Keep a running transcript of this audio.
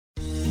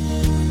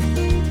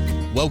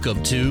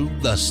Welcome to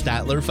the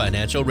Statler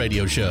Financial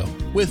Radio Show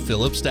with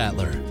Philip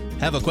Statler.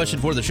 Have a question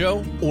for the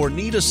show or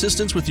need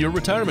assistance with your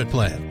retirement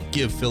plan?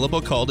 Give Philip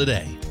a call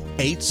today.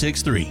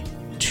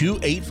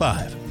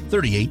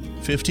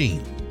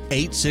 863-285-3815.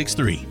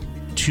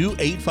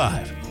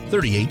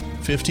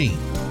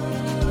 863-285-3815.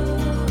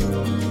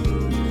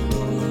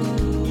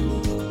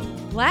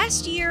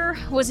 Last year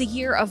was a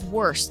year of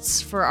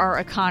worsts for our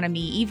economy.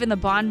 Even the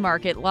bond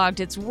market logged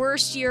its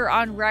worst year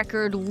on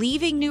record,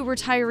 leaving new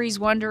retirees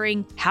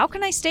wondering, how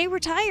can I stay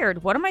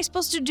retired? What am I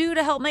supposed to do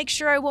to help make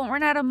sure I won't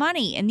run out of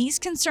money? And these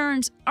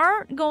concerns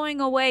aren't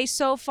going away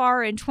so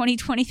far in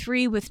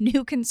 2023 with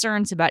new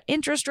concerns about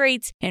interest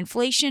rates,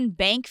 inflation,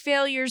 bank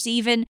failures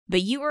even.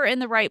 But you are in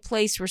the right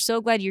place. We're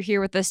so glad you're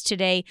here with us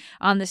today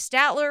on the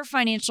Statler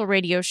Financial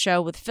Radio Show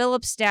with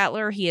Philip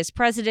Statler. He is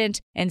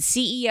president and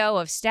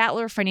CEO of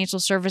Statler Financial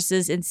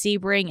Services in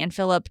Sebring. And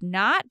Philip,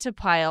 not to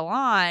pile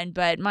on,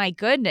 but my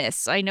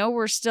goodness, I know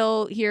we're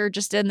still here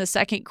just in the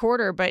second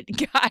quarter, but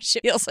gosh,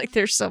 it feels like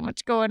there's so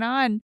much going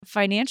on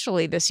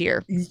financially this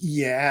year.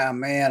 Yeah,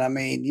 man. I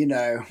mean,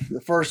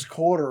 the first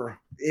quarter,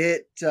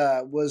 it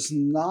was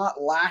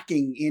not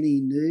lacking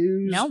any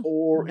news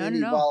or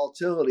any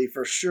volatility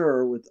for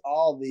sure with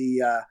all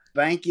the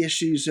bank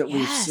issues that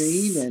we've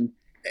seen.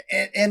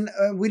 And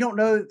we don't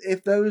know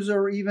if those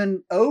are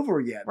even over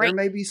yet. Right. There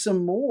may be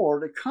some more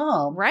to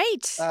come.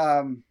 Right.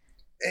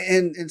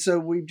 And so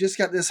we've just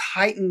got this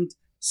heightened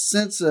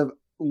sense of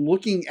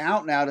looking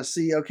out now to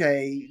see,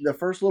 okay, the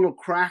first little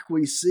crack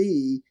we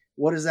see,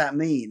 what does that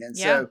mean? And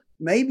so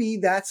maybe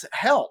that's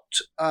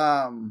helped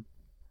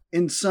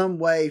in some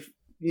way,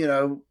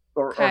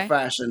 or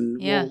fashion.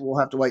 Yeah. We'll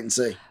have to wait and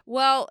see.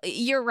 Well,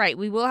 you're right.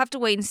 We will have to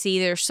wait and see.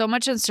 There's so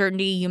much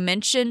uncertainty. You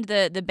mentioned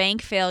the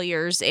bank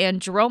failures,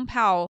 and Jerome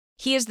Powell,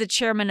 he is the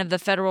chairman of the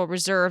Federal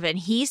Reserve, and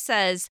he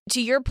says,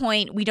 to your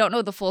point, we don't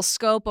know the full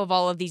scope of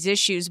all of these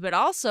issues, but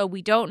also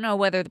we don't know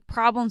whether the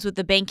problems with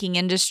the banking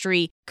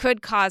industry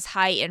could cause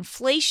high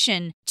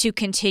inflation to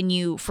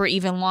continue for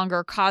even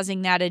longer,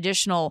 causing that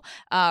additional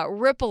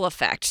ripple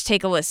effect.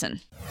 Take a listen.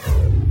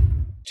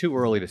 Too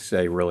early to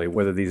say, really,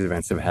 whether these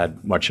events have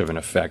had much of an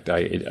effect.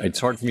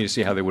 It's hard for me to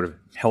see how they would have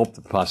helped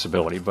the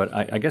possibility, but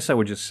I guess I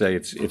would just say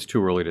it's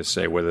too early to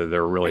say whether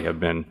there really have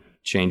been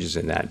changes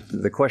in that.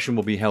 The question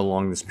will be how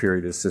long this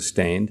period is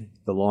sustained.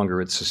 The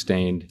longer it's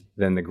sustained,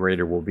 then the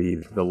greater will be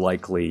the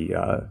likely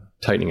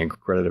tightening in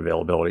credit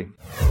availability.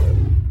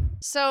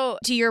 So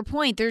to your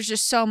point, there's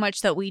just so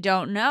much that we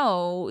don't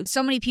know.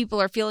 So many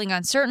people are feeling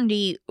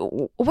uncertainty.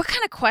 What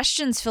kind of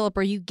questions, Philip,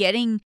 are you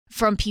getting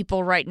from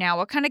people right now?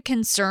 What kind of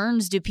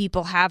concerns do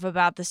people have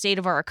about the state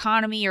of our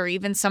economy or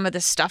even some of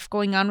the stuff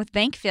going on with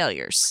bank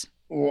failures?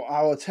 Well,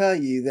 I will tell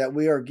you that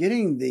we are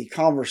getting the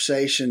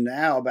conversation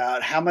now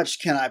about how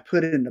much can I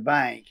put in the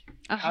bank?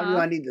 How do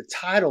I need to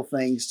title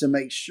things to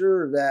make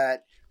sure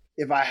that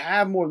if I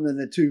have more than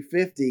the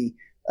 250,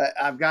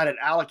 I've got it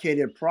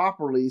allocated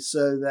properly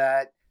so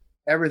that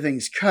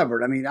everything's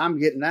covered. I mean, I'm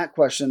getting that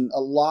question a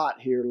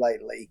lot here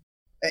lately.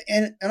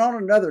 And on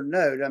another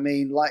note, I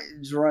mean, like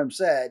Jerome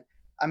said,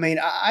 I mean,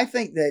 I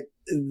think that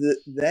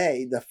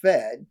the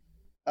Fed,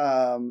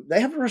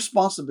 they have a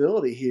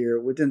responsibility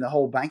here within the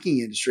whole banking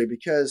industry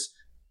because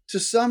to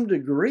some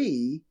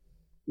degree,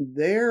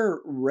 they're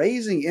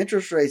raising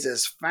interest rates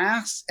as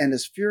fast and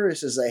as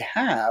furious as they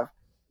have.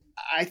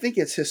 I think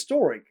it's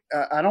historic.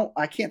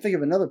 I can't think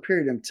of another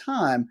period in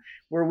time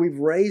where we've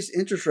raised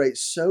interest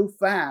rates so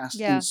fast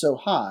and so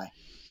high.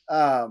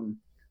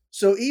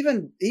 So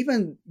even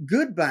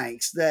good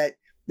banks that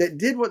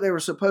did what they were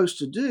supposed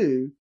to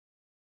do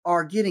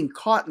are getting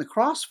caught in the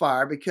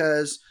crossfire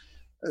because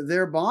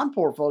their bond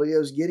portfolio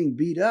is getting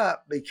beat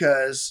up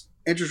because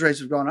interest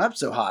rates have gone up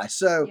so high.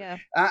 So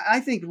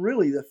I think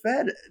really the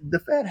Fed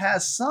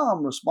has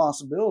some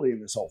responsibility in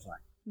this whole thing.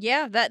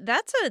 Yeah,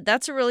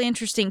 that's a really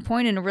interesting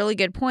point and a really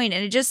good point.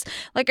 And it just,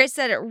 like I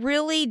said, it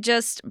really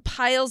just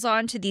piles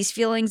on to these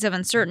feelings of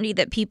uncertainty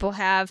that people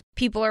have.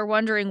 People are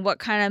wondering what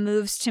kind of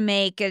moves to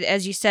make.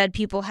 As you said,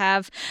 people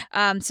have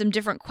some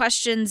different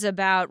questions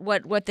about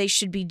what they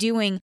should be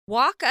doing.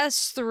 Walk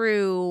us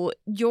through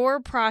your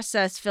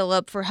process,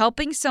 Philip, for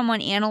helping someone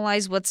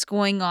analyze what's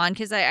going on,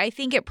 because I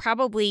think it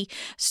probably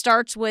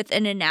starts with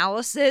an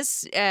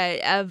analysis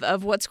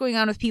of what's going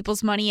on with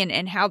people's money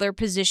and how they're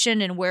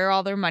positioned and where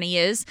all their money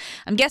is.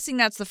 I'm guessing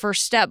that's the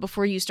first step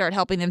before you start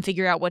helping them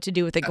figure out what to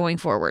do with it going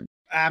forward.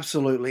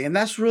 Absolutely. And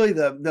that's really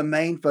the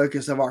main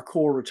focus of our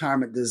core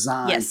retirement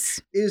design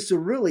is to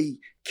really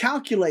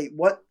calculate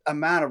what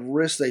amount of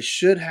risk they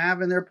should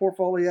have in their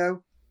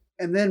portfolio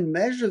and then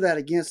measure that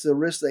against the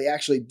risk they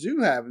actually do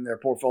have in their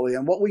portfolio.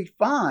 And what we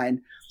find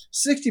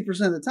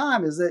 60% of the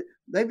time is that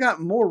they've got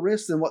more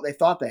risk than what they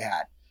thought they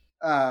had.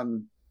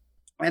 And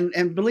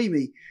believe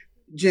me,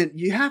 Jen,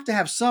 you have to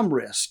have some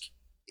risk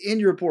in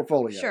your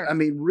portfolio. Sure. I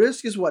mean,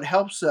 risk is what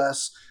helps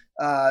us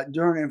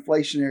during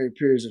inflationary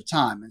periods of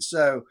time. And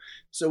so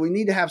we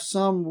need to have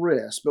some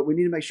risk, but we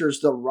need to make sure it's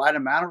the right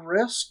amount of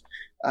risk.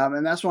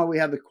 And that's why we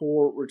have the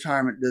core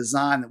retirement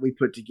design that we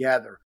put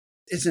together.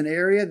 It's an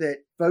area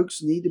that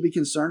folks need to be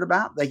concerned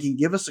about. They can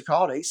give us a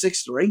call at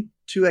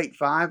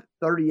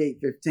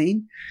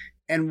 863-285-3815,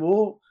 and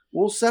we'll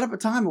set up a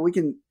time where we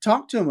can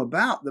talk to them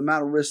about the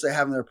amount of risk they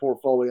have in their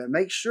portfolio and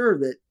make sure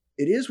that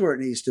it is where it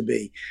needs to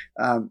be.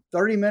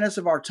 30 minutes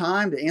of our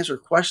time to answer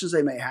questions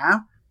they may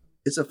have.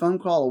 It's a phone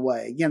call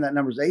away. Again, that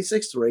number is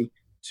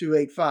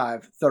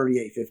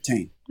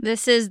 863-285-3815.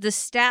 This is the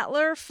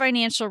Statler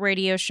Financial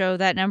Radio Show.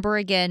 That number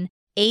again,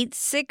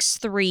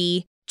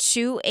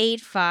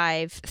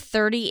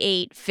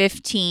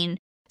 863-285-3815.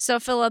 So,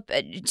 Philip,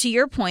 to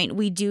your point,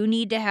 we do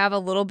need to have a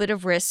little bit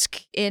of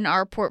risk in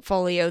our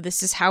portfolio.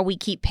 This is how we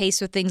keep pace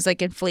with things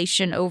like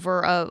inflation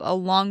over a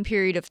long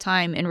period of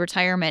time in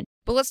retirement.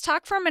 But let's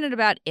talk for a minute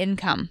about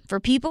income. For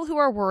people who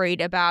are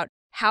worried about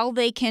how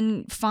they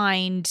can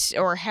find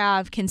or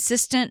have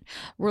consistent,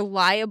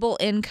 reliable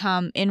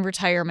income in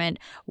retirement,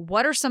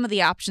 what are some of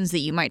the options that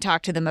you might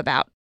talk to them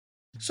about?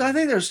 So I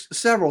think there's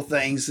several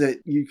things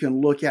that you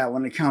can look at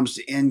when it comes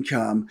to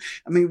income.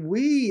 I mean,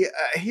 we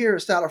here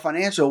at Statler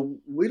Financial,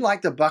 we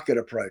like the bucket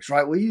approach,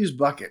 right? We use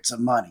buckets of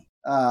money.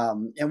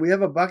 And we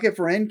have a bucket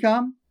for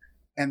income,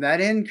 and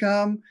that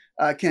income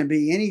can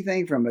be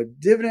anything from a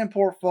dividend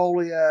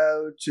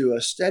portfolio to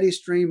a steady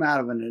stream out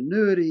of an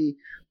annuity,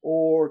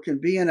 or can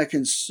be in a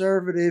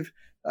conservative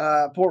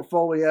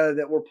portfolio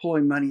that we're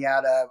pulling money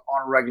out of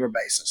on a regular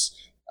basis.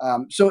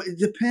 So it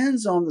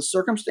depends on the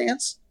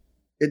circumstance.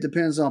 It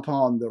depends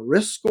upon the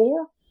risk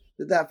score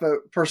that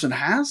person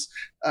has.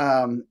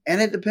 And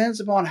it depends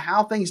upon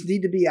how things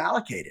need to be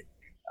allocated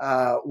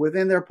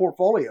within their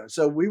portfolio.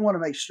 So we want to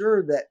make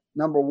sure that,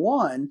 number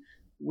one,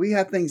 we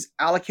have things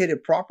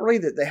allocated properly,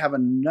 that they have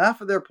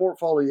enough of their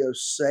portfolio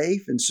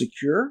safe and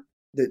secure,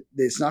 that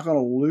it's not going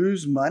to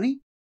lose money.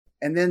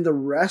 And then the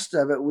rest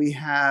of it we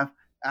have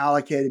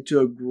allocated to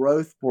a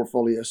growth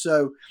portfolio.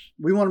 So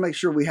we want to make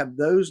sure we have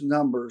those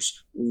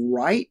numbers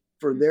right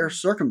for their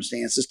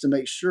circumstances to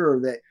make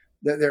sure that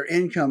their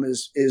income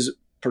is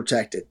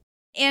protected.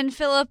 And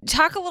Philip,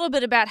 talk a little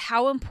bit about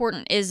how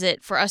important is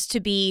it for us to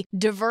be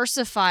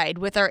diversified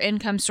with our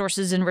income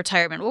sources in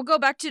retirement. We'll go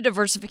back to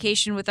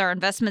diversification with our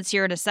investments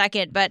here in a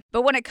second, but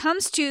when it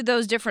comes to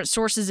those different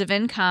sources of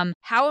income,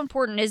 how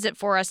important is it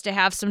for us to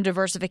have some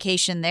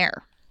diversification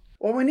there?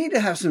 Well, we need to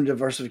have some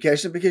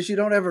diversification because you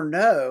don't ever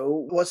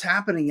know what's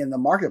happening in the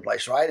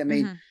marketplace, right? I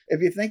mean,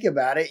 if you think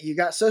about it, you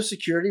got Social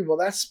Security. Well,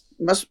 that's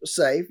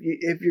safe.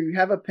 If you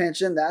have a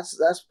pension,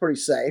 that's pretty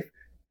safe.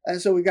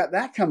 And so we got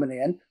that coming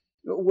in.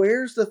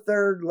 Where's the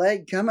third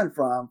leg coming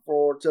from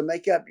to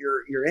make up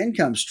your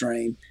income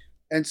stream?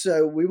 And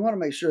so we want to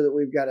make sure that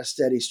we've got a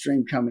steady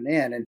stream coming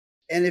in.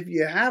 And if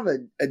you have a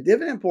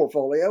dividend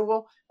portfolio,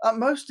 well,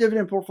 most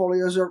dividend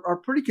portfolios are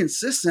pretty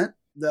consistent,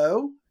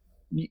 though.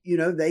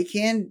 They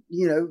can,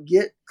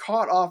 get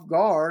caught off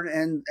guard,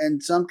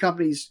 and some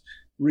companies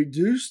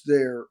reduce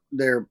their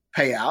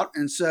payout.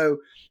 And so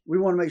we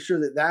want to make sure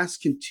that that's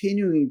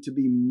continuing to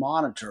be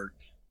monitored.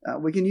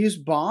 We can use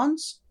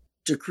bonds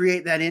to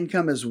create that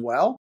income as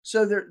well.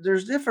 So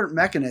there's different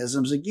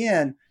mechanisms.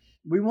 Again,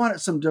 we wanted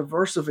some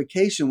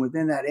diversification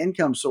within that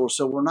income source,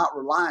 so we're not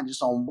relying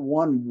just on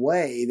one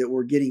way that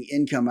we're getting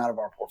income out of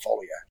our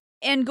portfolio.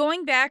 And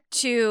going back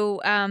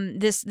to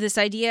this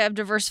idea of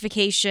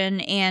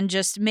diversification and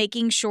just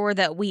making sure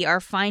that we are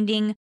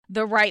finding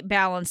the right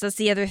balance. That's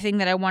the other thing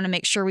that I want to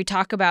make sure we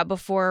talk about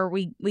before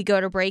we go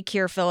to break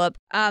here, Philip.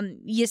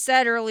 You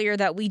said earlier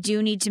that we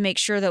do need to make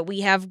sure that we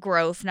have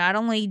growth. Not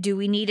only do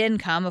we need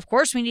income, of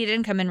course we need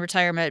income in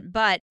retirement,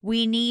 but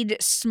we need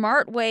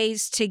smart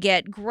ways to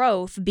get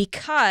growth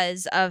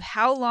because of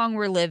how long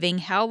we're living,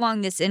 how long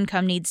this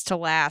income needs to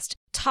last.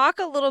 Talk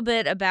a little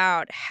bit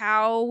about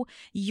how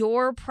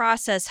your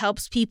process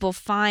helps people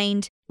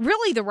find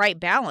really the right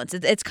balance.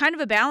 It's kind of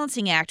a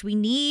balancing act. We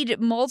need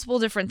multiple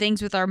different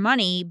things with our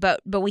money,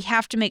 but we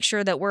have to make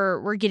sure that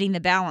we're getting the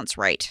balance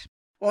right.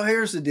 Well,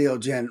 here's the deal,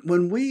 Jen.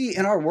 When we,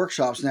 in our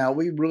workshops now,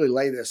 we really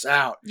lay this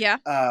out. Yeah.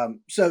 I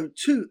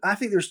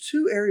think there's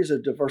two areas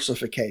of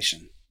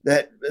diversification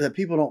that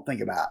people don't think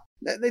about.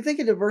 They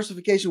think of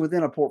diversification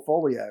within a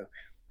portfolio,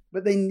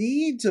 but they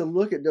need to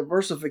look at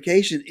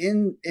diversification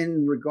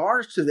in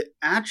regards to the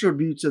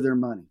attributes of their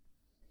money,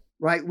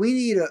 right? We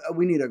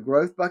need a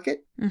growth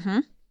bucket. Mm-hmm.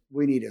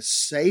 We need a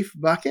safe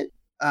bucket.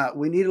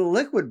 We need a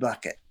liquid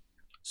bucket.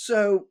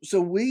 So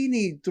we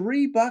need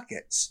three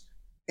buckets.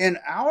 And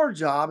our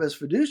job as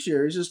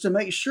fiduciaries is to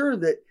make sure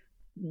that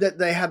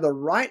they have the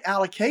right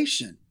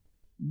allocation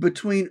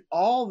between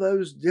all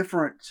those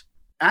different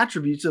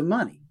attributes of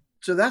money.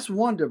 So that's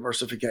one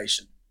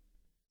diversification.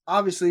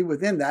 Obviously,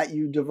 within that,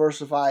 you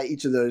diversify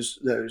each of those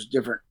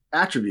different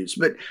attributes.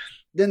 But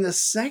then the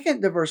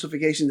second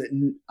diversification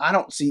that I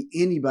don't see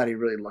anybody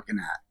really looking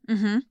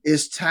at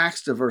is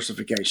tax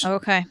diversification.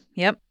 Okay.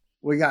 Yep.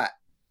 We got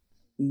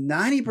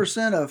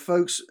 90% of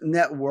folks'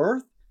 net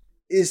worth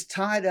is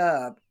tied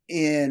up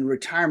in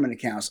retirement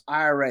accounts,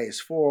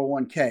 IRAs,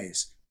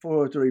 401ks,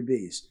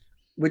 403bs,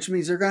 which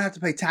means they're going to have to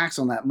pay tax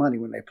on that money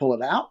when they pull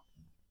it out.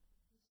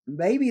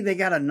 Maybe they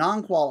got a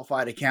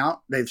non-qualified account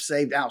they've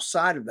saved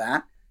outside of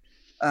that.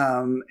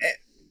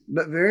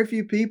 But very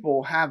few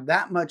people have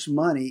that much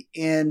money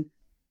in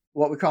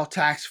what we call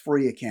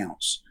tax-free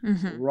accounts,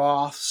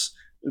 Roths,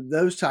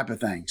 those type of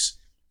things.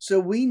 So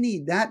we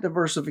need that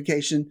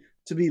diversification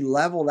to be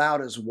leveled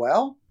out as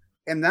well.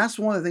 And that's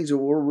one of the things that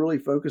we're really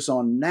focused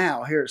on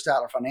now here at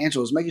Statler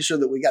Financial is making sure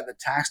that we got the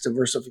tax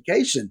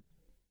diversification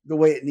the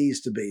way it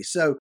needs to be.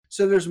 So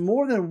there's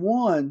more than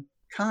one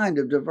kind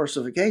of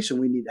diversification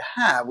we need to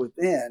have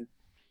within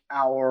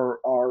our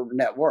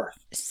net worth.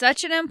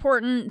 Such an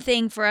important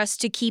thing for us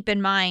to keep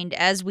in mind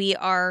as we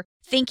are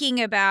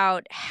thinking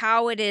about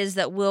how it is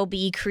that we'll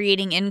be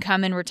creating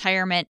income in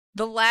retirement.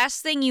 The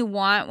last thing you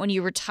want when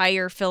you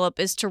retire, Philip,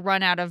 is to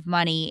run out of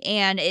money.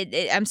 And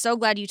I'm so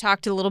glad you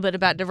talked a little bit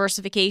about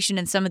diversification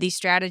and some of these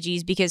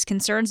strategies, because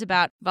concerns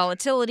about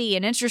volatility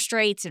and interest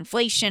rates,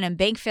 inflation and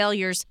bank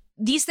failures,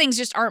 these things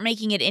just aren't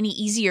making it any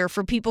easier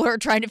for people who are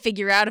trying to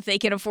figure out if they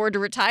can afford to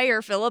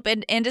retire, Philip,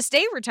 and to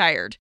stay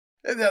retired.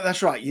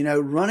 That's right.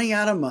 Running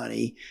out of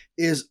money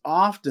is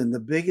often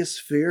the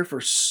biggest fear for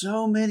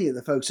so many of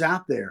the folks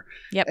out there.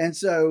 Yep. And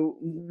so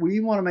we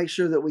want to make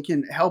sure that we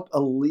can help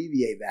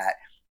alleviate that.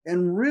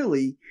 And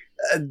really,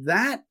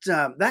 that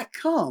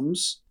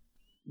comes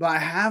by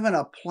having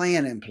a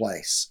plan in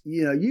place.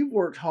 You've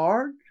worked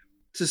hard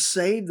to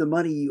save the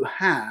money you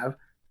have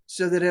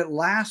so that it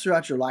lasts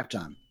throughout your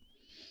lifetime.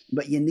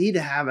 But you need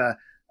to have a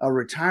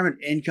retirement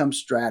income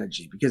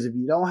strategy, because if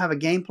you don't have a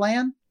game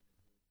plan,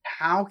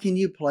 how can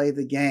you play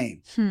the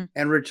game?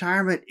 And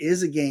retirement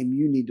is a game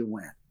you need to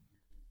win.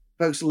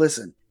 Folks,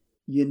 listen,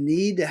 you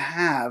need to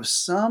have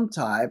some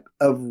type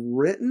of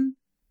written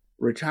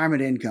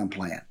retirement income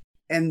plan.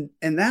 And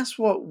that's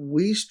what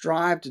we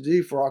strive to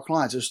do for our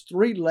clients. There's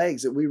 3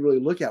 legs that we really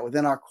look at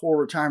within our core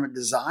retirement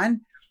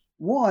design.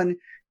 One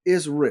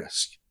is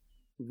risk,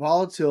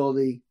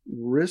 volatility,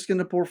 risk in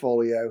the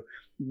portfolio.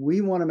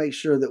 We want to make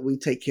sure that we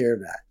take care of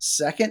that.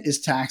 Second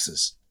is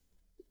taxes.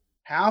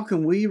 How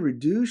can we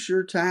reduce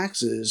your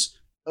taxes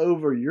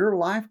over your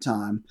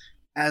lifetime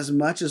as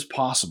much as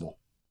possible?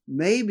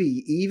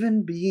 Maybe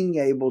even being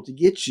able to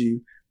get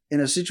you in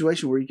a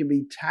situation where you can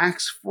be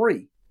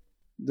tax-free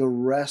the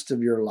rest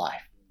of your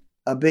life.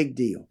 A big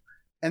deal.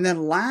 And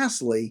then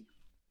lastly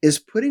is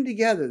putting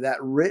together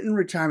that written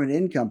retirement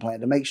income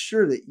plan to make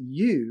sure that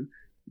you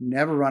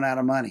never run out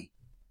of money.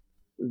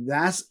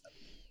 That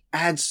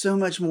adds so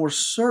much more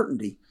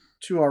certainty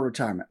to our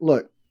retirement.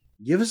 Look,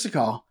 give us a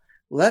call.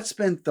 Let's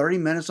spend 30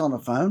 minutes on the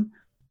phone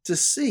to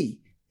see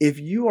if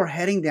you are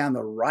heading down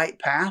the right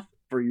path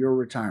for your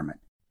retirement.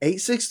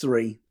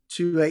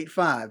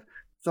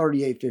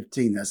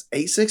 863-285-3815. That's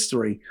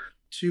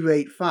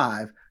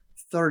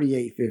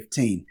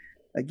 863-285-3815.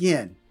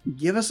 Again,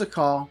 give us a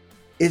call.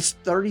 It's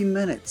 30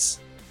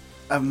 minutes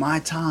of my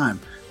time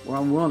where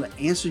I'm willing to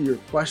answer your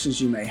questions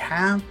you may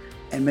have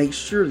and make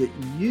sure that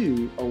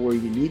you are where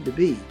you need to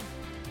be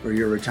for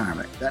your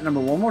retirement. That number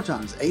one more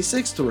time is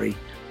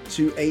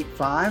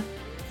 863-285-3815.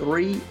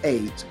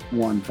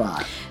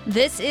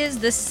 This is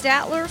the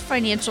Statler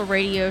Financial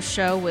Radio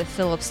Show with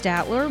Philip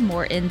Statler.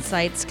 More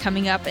insights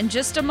coming up in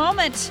just a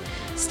moment.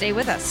 Stay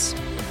with us.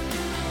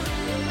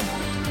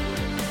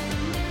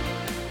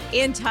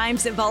 In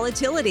times of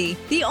volatility,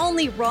 the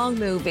only wrong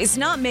move is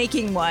not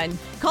making one.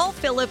 Call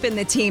Philip and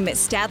the team at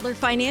Statler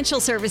Financial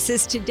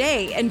Services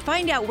today and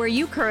find out where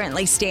you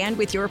currently stand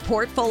with your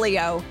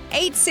portfolio.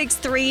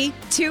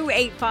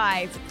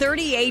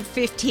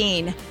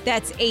 863-285-3815.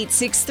 That's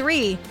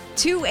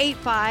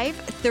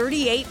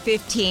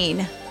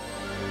 863-285-3815.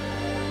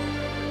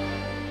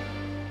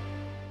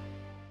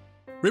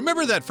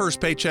 Remember that first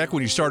paycheck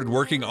when you started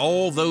working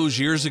all those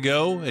years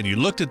ago and you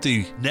looked at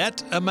the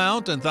net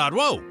amount and thought,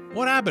 whoa,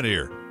 what happened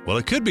here? Well,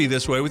 it could be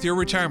this way with your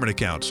retirement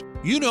accounts.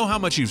 You know how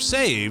much you've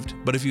saved,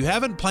 but if you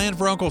haven't planned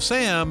for Uncle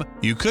Sam,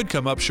 you could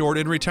come up short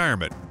in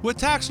retirement. With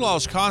tax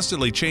laws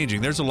constantly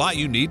changing, there's a lot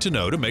you need to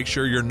know to make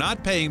sure you're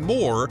not paying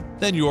more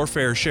than your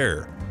fair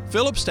share.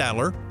 Philip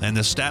Statler and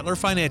the Statler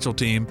Financial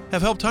Team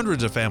have helped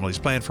hundreds of families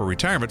plan for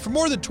retirement for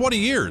more than 20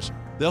 years.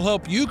 They'll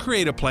help you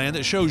create a plan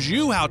that shows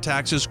you how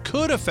taxes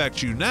could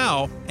affect you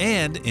now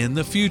and in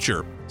the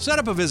future. Set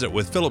up a visit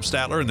with Philip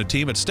Statler and the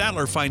team at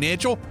Statler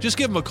Financial. Just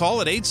give them a call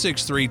at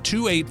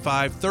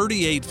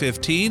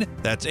 863-285-3815.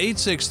 That's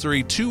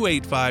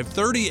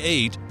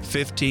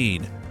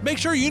 863-285-3815. Make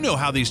sure you know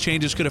how these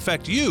changes could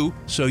affect you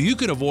so you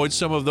can avoid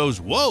some of those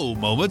whoa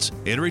moments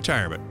in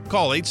retirement.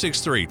 Call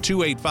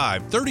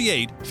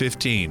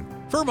 863-285-3815.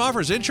 Firm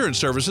offers insurance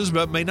services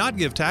but may not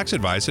give tax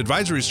advice.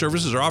 Advisory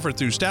services are offered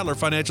through Statler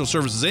Financial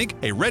Services, Inc.,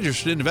 a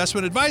registered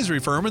investment advisory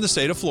firm in the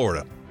state of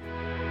Florida.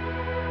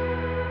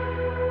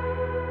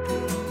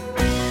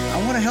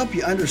 I want to help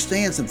you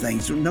understand some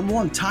things. Number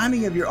one,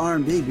 timing of your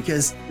R&D,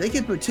 because they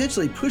could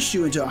potentially push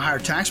you into a higher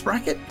tax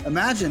bracket.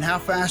 Imagine how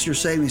fast your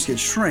savings could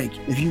shrink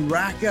if you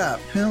rack up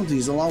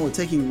penalties along with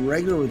taking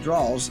regular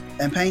withdrawals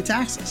and paying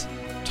taxes.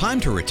 Time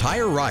to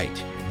retire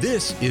right.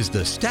 This is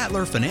the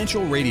Statler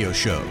Financial Radio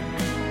Show.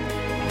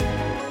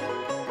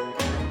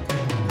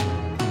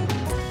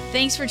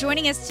 Thanks for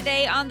joining us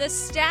today on the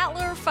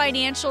Statler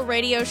Financial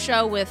Radio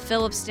Show with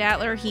Philip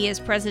Statler. He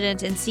is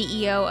president and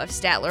CEO of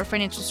Statler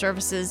Financial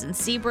Services in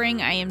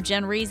Sebring. I am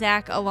Jen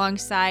Rezac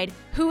alongside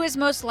who is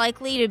most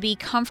likely to be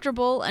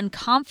comfortable and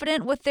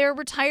confident with their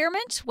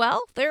retirement?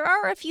 Well, there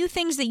are a few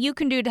things that you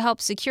can do to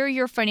help secure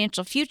your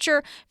financial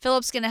future.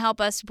 Philip's going to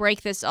help us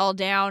break this all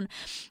down.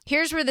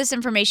 Here's where this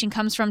information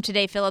comes from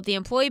today, Philip. The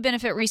Employee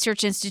Benefit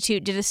Research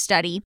Institute did a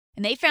study,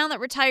 and they found that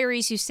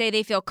retirees who say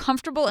they feel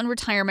comfortable in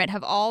retirement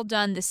have all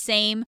done the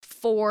same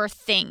 4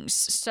 things.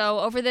 So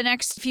over the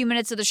next few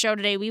minutes of the show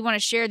today, we want to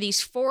share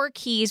these 4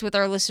 keys with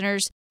our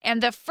listeners.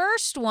 And the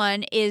first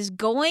one is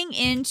going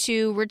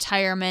into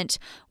retirement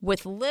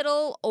with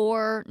little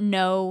or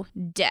no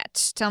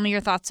debt. Tell me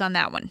your thoughts on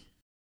that one.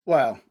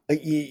 Well,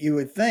 you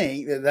would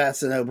think that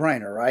that's a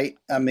no-brainer, right?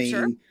 I mean,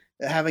 Sure.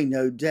 Having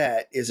no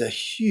debt is a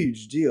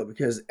huge deal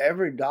because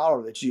every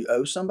dollar that you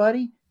owe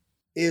somebody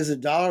is a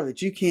dollar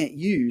that you can't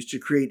use to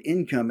create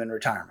income in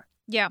retirement.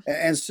 Yeah.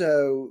 And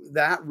so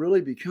that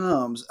really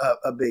becomes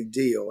a big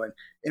deal.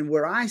 And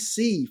where I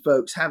see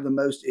folks have the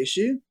most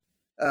issue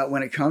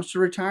when it comes to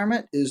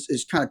retirement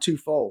is kind of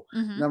twofold.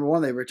 Mm-hmm. Number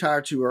one, they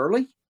retire too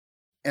early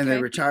and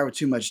they retire with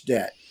too much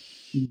debt.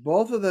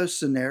 Both of those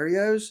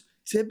scenarios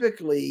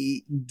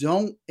typically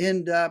don't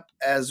end up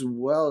as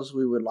well as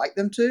we would like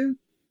them to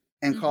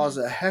and cause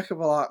a heck of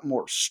a lot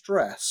more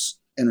stress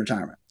in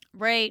retirement.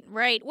 Right.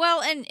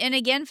 Well, and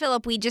again,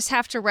 Philip, we just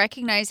have to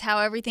recognize how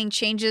everything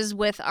changes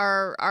with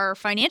our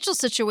financial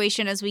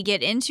situation as we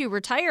get into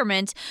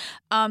retirement.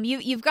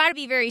 You've got to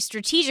be very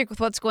strategic with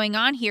what's going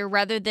on here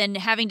rather than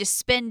having to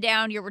spend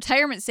down your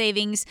retirement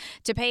savings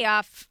to pay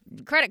off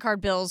credit card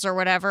bills or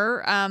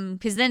whatever,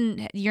 because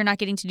then you're not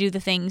getting to do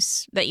the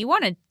things that you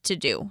wanted to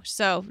do.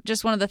 So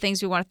just one of the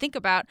things we want to think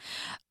about.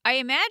 I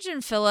imagine,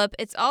 Philip,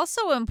 it's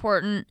also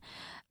important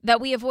that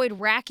we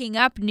avoid racking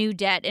up new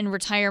debt in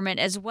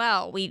retirement as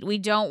well. We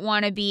don't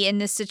want to be in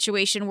this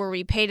situation where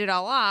we paid it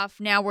all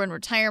off. Now we're in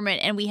retirement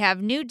and we have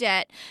new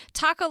debt.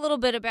 Talk a little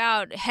bit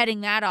about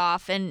heading that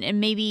off and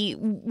maybe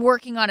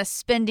working on a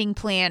spending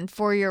plan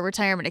for your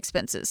retirement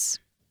expenses.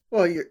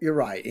 Well, you're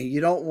right. And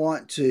you don't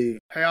want to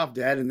pay off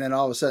debt and then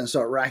all of a sudden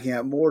start racking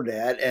up more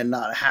debt and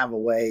not have a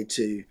way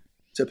to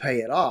pay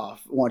it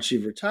off once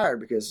you've retired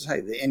because,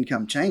 hey, the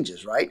income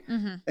changes, right?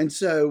 Mm-hmm. And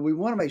so we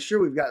want to make sure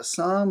we've got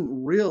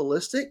some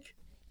realistic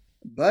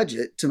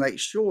budget to make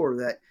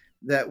sure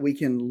that we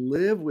can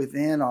live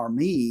within our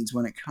means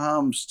when it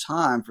comes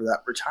time for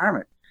that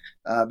retirement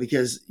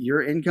because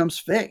your income's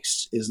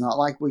fixed. It's not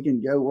like we can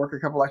go work a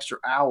couple extra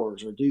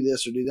hours or do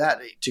this or do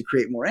that to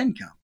create more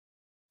income.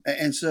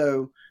 And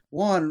so,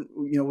 one,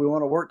 we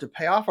want to work to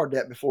pay off our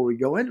debt before we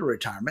go into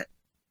retirement.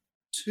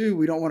 2,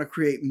 we don't want to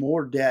create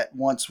more debt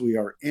once we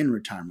are in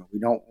retirement. We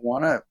don't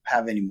want to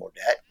have any more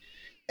debt.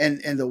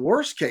 And the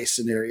worst case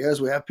scenario is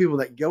we have people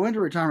that go into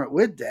retirement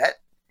with debt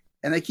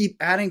and they keep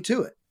adding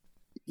to it.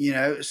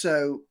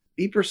 So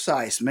be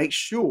precise. Make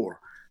sure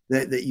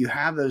that you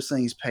have those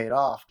things paid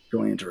off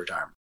going into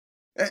retirement.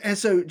 And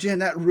so, Jen,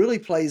 that really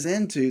plays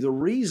into the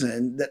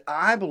reason that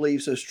I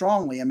believe so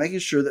strongly in making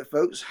sure that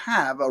folks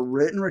have a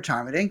written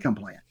retirement income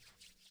plan.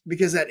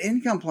 Because that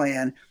income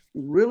plan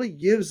really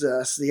gives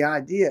us the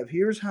idea of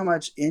here's how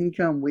much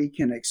income we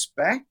can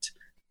expect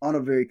on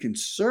a very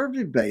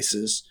conservative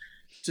basis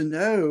to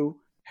know,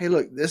 hey,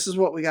 look, this is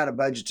what we got to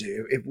budget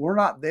to. If we're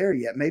not there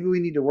yet, maybe we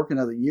need to work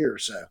another year or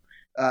so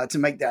to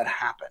make that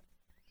happen.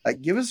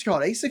 Give us a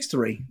call at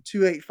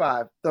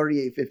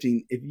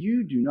 863-285-3815. If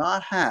you do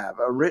not have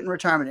a written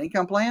retirement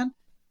income plan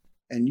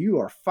and you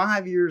are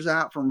 5 years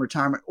out from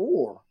retirement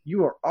or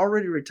you are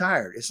already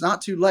retired, it's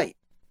not too late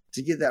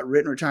to get that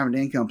written retirement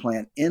income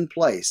plan in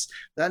place.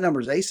 That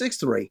number is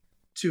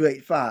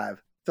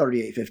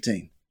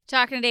 863-285-3815.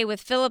 Talking today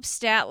with Philip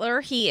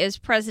Statler. He is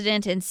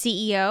president and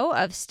CEO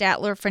of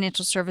Statler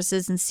Financial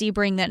Services in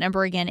Sebring. That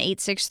number again,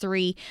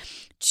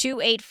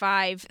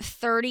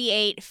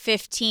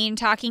 863-285-3815.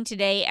 Talking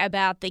today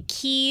about the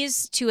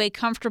keys to a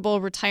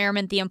comfortable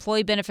retirement. The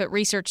Employee Benefit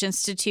Research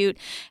Institute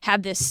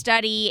had this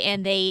study,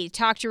 and they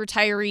talked to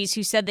retirees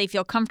who said they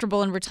feel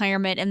comfortable in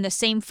retirement, and the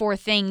same 4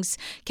 things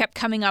kept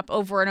coming up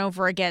over and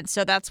over again.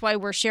 So that's why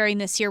we're sharing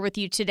this here with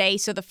you today.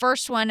 So the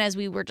first one, as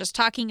we were just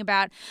talking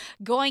about,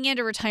 going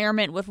into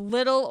retirement with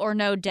little or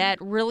no debt,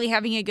 really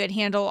having a good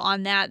handle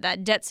on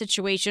that debt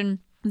situation.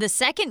 The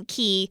second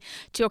key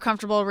to a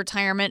comfortable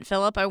retirement,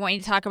 Philip, I want you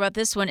to talk about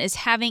this one, is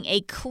having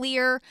a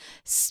clear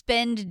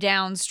spend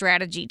down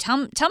strategy. Tell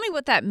me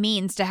what that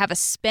means to have a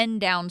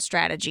spend down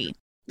strategy.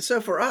 So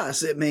for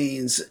us, it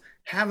means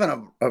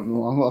having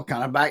well,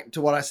 kind of back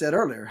to what I said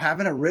earlier,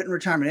 having a written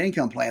retirement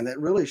income plan that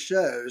really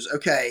shows,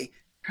 okay,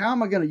 how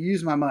am I going to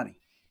use my money?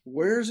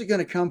 Where is it going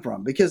to come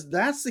from? Because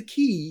that's the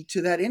key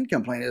to that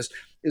income plan is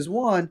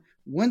one,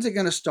 when's it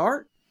going to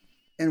start?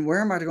 And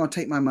where am I going to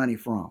take my money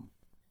from?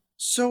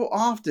 So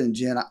often,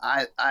 Jen,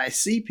 I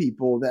see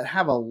people that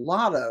have a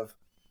lot of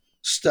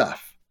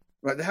stuff,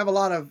 right? They have a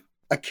lot of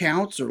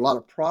accounts or a lot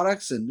of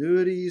products,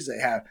 annuities. They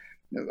have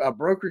a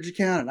brokerage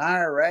account, an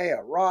IRA,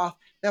 a Roth.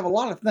 They have a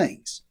lot of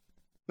things.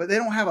 but they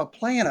don't have a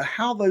plan of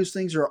how those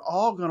things are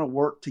all going to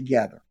work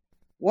together.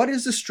 What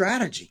is the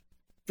strategy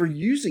for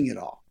using it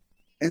all?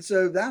 And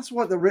so that's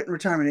what the written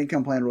retirement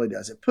income plan really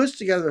does. It puts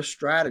together a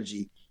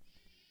strategy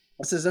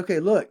that says, okay,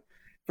 look,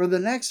 for the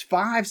next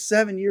 5,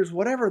 7 years,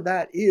 whatever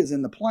that is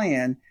in the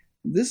plan,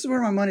 this is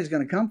where my money is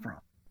going to come from.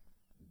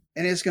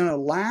 And it's going to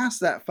last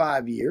that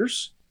 5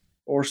 years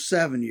or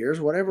 7 years,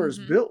 whatever it's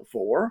built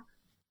for.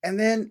 And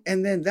then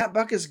that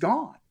bucket's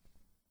gone.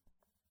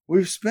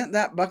 We've spent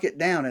that bucket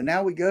down, and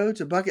now we go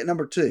to bucket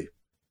number 2.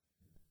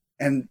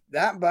 And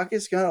that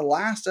bucket's going to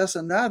last us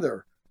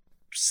another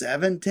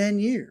 7, 10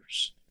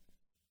 years.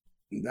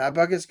 That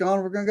bucket's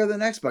gone. We're going to go to the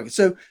next bucket.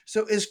 So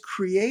it's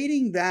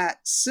creating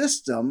that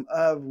system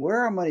of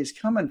where our money's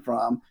coming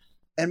from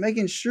and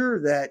making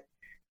sure that,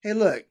 hey,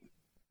 look,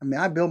 I mean,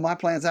 I build my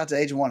plans out to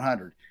age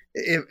 100.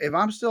 If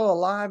I'm still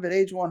alive at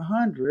age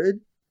 100,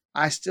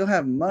 I still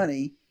have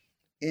money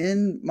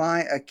in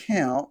my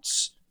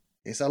accounts.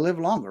 Yes, I live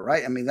longer,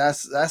 right? I mean,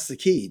 that's the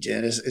key,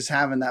 Jen, is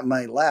having that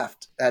money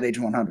left at age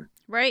 100.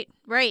 Right.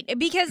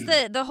 Because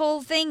the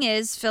whole thing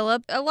is,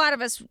 Philip, a lot of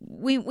us,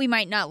 we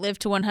might not live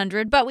to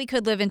 100, but we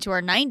could live into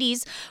our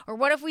 90s. Or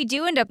what if we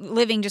do end up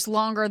living just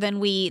longer than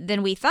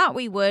we thought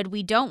we would?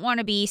 We don't want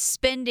to be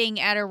spending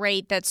at a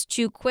rate that's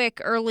too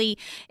quick early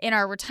in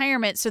our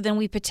retirement, so then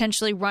we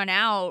potentially run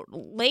out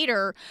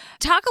later.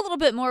 Talk a little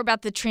bit more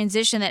about the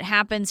transition that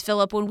happens,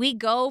 Philip, when we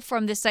go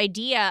from this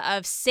idea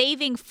of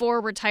saving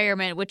for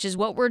retirement, which is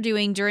what we're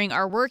doing during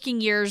our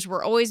working years.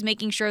 We're always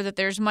making sure that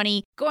there's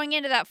money going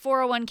into that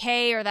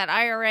 401k or that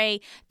IRA.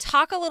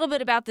 Talk a little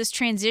bit about this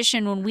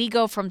transition when we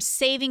go from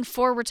saving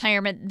for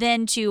retirement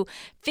then to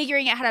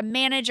figuring out how to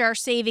manage our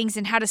savings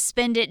and how to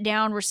spend it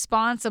down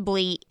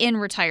responsibly in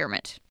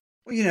retirement.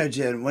 Well,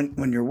 Jen,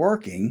 when you're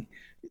working,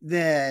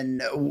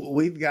 then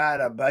we've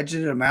got a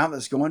budgeted amount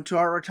that's going to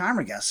our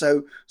retirement account.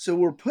 So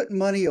we're putting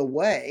money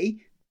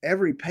away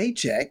every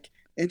paycheck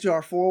into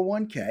our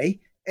 401k.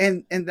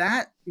 And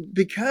that,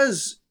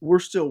 because we're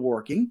still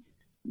working,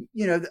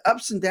 the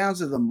ups and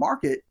downs of the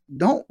market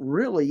don't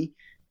really,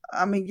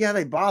 I mean, yeah,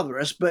 they bother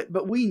us,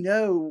 but we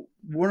know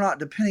we're not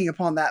depending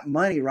upon that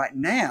money right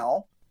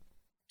now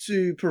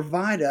to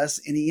provide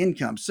us any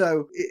income.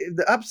 So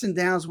the ups and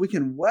downs, we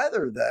can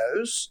weather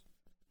those.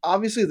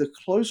 Obviously, the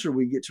closer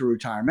we get to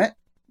retirement,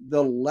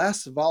 the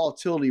less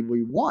volatility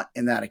we want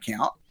in that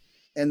account,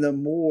 and the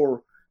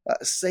more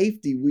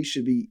safety we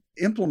should be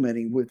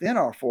implementing within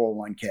our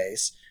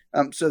 401ks.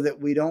 So that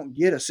we don't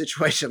get a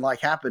situation like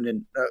happened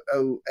in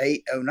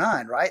 2008,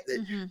 2009, right?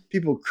 That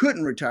people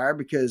couldn't retire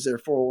because their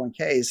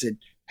 401ks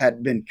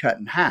had been cut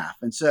in half.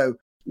 And so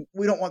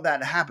we don't want that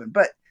to happen.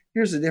 But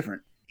here's the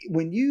difference.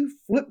 When you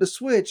flip the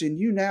switch and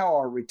you now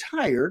are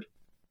retired,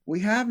 we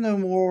have no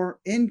more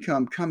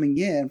income coming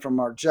in from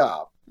our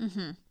job.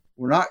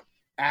 We're not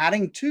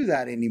adding to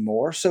that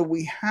anymore. So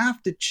we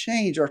have to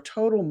change our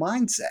total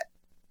mindset.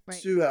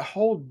 Right. To a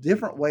whole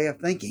different way of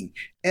thinking.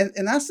 And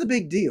that's the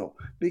big deal,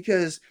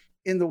 because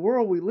in the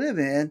world we live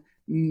in,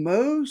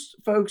 most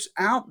folks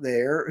out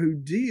there who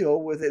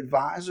deal with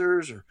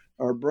advisors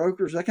or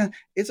brokers,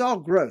 it's all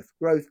growth.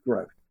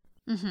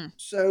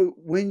 So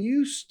when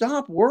you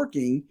stop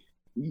working,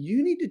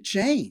 you need to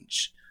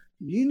change.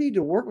 You need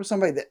to work with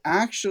somebody that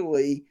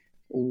actually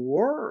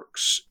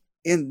works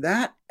in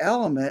that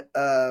element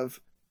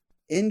of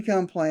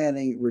income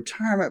planning,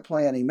 retirement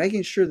planning,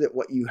 making sure that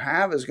what you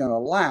have is going to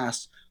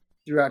last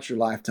throughout your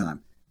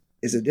lifetime.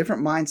 It's a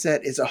different mindset.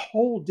 It's a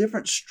whole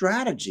different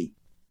strategy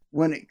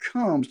when it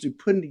comes to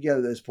putting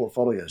together those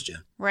portfolios,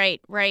 Jen.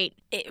 Right.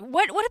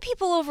 What do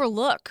people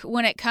overlook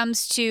when it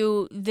comes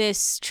to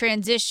this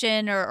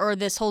transition or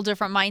this whole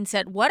different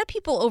mindset? What do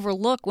people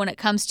overlook when it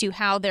comes to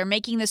how they're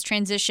making this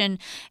transition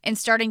and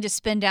starting to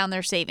spend down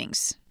their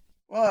savings?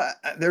 Well,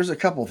 there's a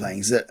couple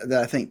things that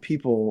I think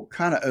people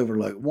kind of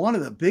overlook. One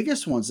of the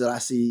biggest ones that I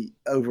see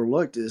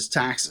overlooked is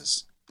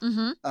taxes.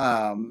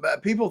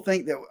 People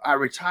think that I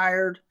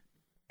retired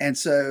and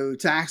so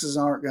taxes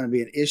aren't going to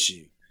be an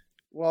issue.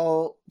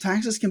 Well,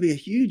 taxes can be a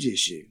huge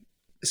issue,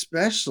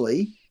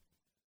 especially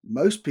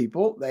most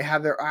people, they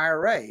have their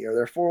IRA or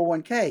their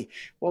 401k.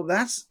 Well,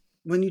 that's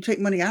when you take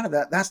money out of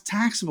that, that's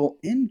taxable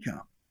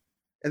income.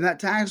 And that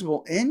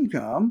taxable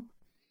income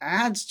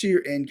adds to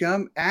your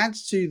income,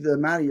 adds to the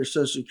amount of your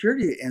Social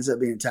Security that ends up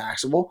being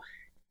taxable.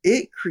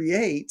 It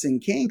creates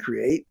and can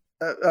create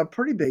a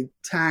pretty big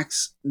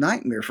tax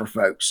nightmare for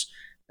folks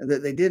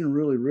that they didn't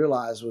really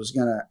realize was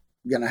going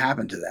to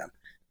happen to them.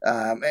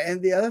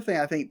 And the other thing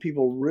I think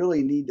people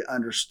really need to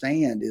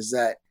understand is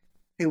that,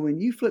 hey,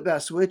 when you flip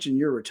that switch and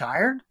you're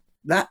retired,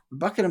 that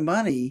bucket of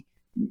money,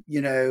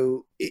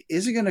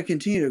 isn't going to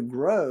continue to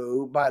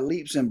grow by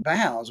leaps and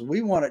bounds.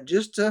 We want it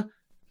just to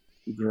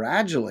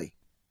gradually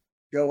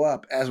go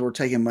up as we're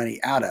taking money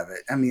out of it.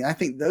 I mean, I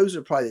think those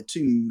are probably the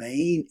two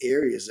main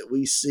areas that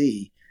we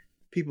see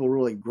people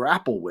really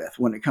grapple with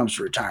when it comes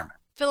to retirement.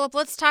 Philip,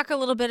 let's talk a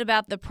little bit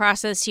about the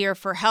process here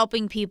for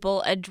helping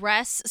people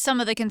address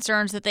some of the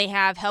concerns that they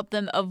have, help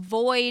them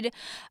avoid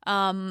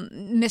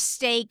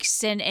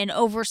mistakes and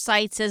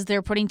oversights as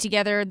they're putting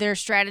together their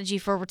strategy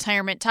for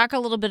retirement. Talk a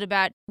little bit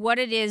about what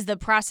it is, the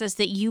process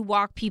that you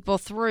walk people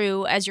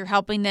through as you're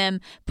helping them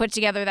put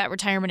together that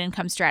retirement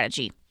income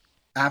strategy.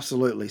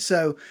 Absolutely.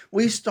 So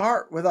we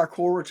start with our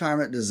core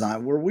retirement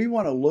design, where we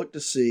want to look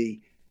to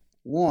see,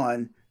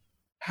 one,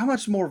 how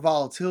much more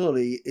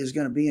volatility is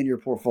going to be in your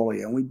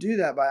portfolio. And we do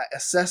that by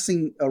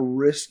assessing a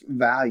risk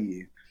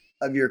value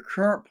of your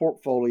current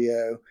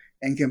portfolio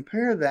and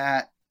compare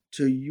that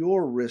to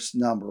your risk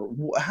number.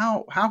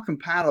 How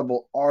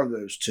compatible are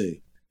those two?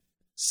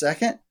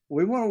 Second,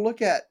 we want to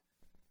look at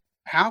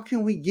how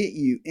can we get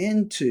you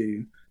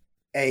into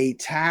a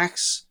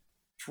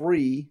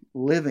tax-free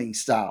living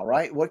style,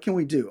 right? What can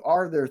we do?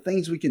 Are there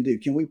things we can do?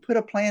 Can we put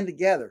a plan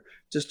together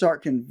to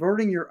start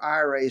converting your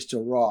IRAs to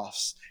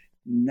Roths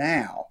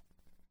now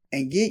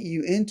and get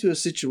you into a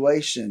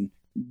situation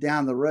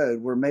down the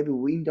road where maybe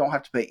we don't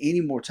have to pay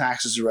any more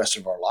taxes the rest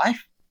of our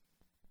life?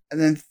 And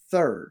then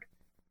third,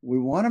 we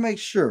want to make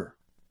sure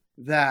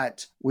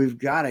that we've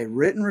got a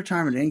written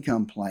retirement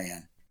income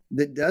plan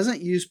that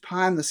doesn't use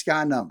pie in the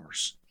sky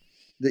numbers,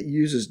 that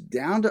uses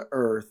down to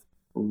earth,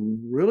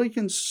 really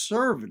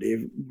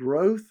conservative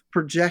growth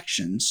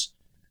projections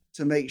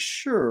to make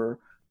sure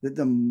that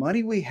the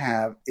money we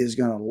have is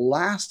going to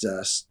last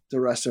us the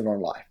rest of our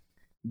life.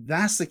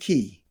 That's the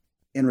key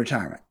in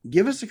retirement.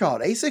 Give us a call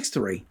at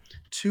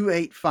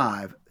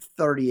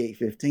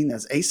 863-285-3815.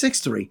 That's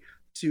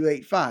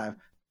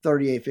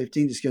 863-285-3815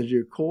 to schedule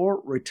your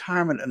core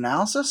retirement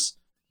analysis.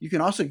 You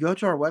can also go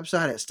to our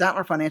website at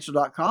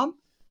statlerfinancial.com.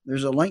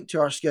 There's a link to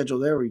our schedule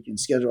there where you can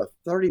schedule a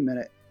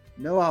 30-minute,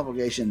 no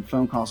obligation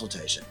phone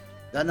consultation.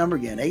 That number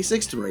again,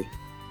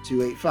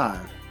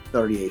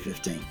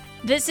 863-285-3815.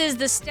 This is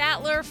the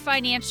Statler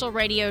Financial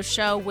Radio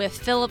Show with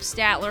Philip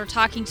Statler,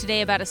 talking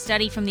today about a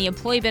study from the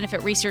Employee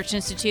Benefit Research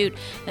Institute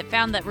that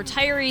found that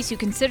retirees who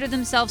consider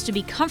themselves to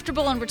be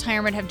comfortable in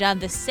retirement have done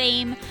the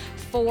same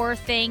 4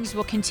 things.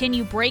 We'll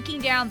continue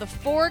breaking down the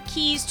 4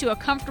 keys to a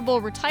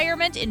comfortable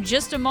retirement in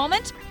just a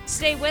moment.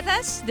 Stay with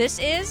us. This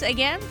is,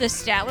 again, the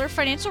Statler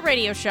Financial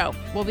Radio Show.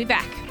 We'll be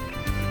back.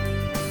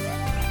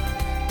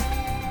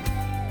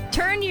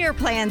 Turn your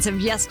plans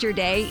of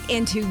yesterday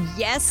into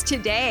yes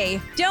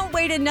today. Don't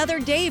wait another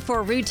day for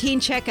a routine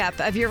checkup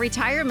of your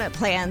retirement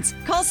plans.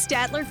 Call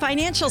Statler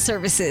Financial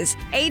Services,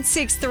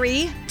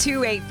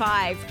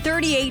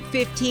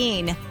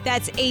 863-285-3815.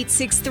 That's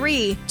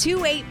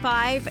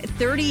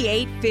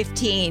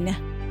 863-285-3815.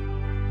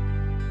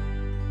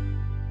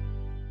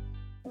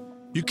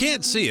 You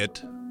can't see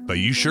it, but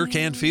you sure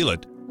can feel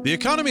it. The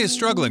economy is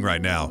struggling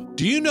right now.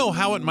 Do you know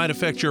how it might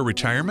affect your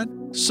retirement?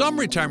 Some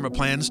retirement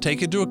plans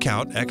take into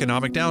account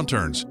economic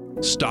downturns,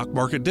 stock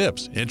market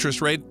dips,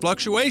 interest rate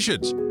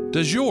fluctuations.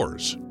 Does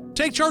yours?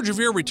 Take charge of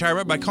your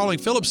retirement by calling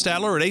Philip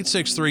Statler at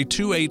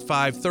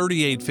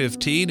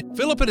 863-285-3815.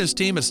 Philip and his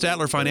team at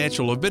Statler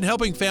Financial have been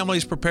helping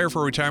families prepare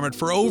for retirement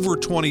for over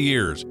 20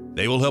 years.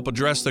 They will help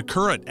address the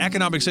current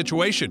economic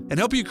situation and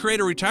help you create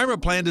a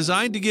retirement plan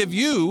designed to give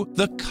you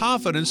the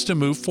confidence to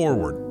move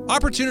forward.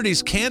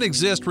 Opportunities can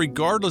exist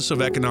regardless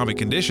of economic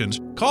conditions.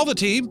 Call the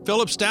team,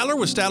 Philip Statler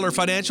with Statler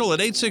Financial at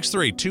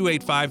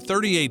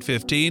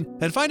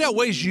 863-285-3815 and find out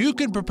ways you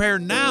can prepare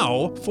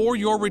now for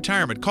your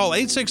retirement. Call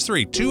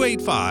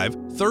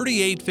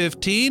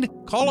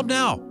 863-285-3815. Call them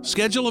now.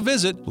 Schedule a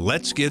visit.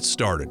 Let's get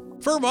started.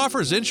 Firm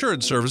offers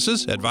insurance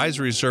services.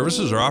 Advisory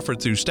services are offered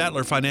through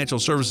Statler Financial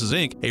Services,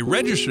 Inc., a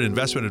registered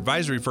investment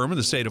advisory firm in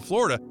the state of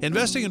Florida.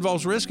 Investing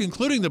involves risk,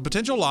 including the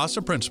potential loss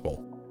of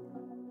principal.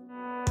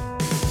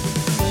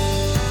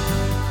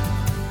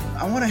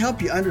 I want to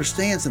help you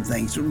understand some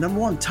things. Number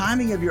one,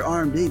 timing of your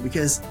RMD,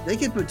 because they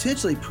could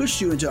potentially push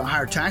you into a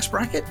higher tax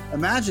bracket.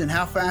 Imagine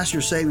how fast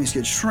your savings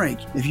could shrink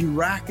if you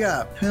rack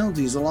up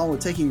penalties along with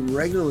taking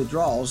regular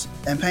withdrawals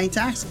and paying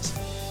taxes.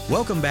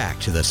 Welcome back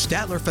to the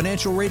Statler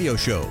Financial Radio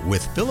Show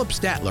with Philip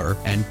Statler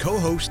and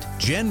co-host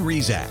Jen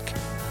Rezac.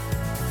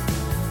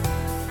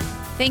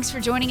 Thanks for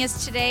joining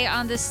us today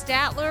on the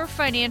Statler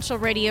Financial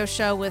Radio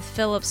Show with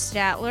Philip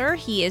Statler.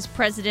 He is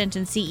president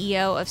and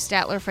CEO of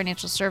Statler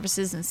Financial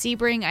Services in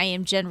Sebring. I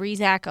am Jen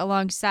Rezac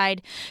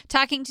alongside,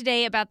 talking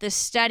today about this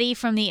study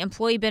from the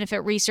Employee Benefit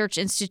Research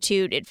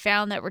Institute. It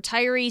found that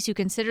retirees who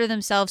consider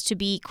themselves to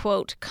be,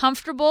 quote,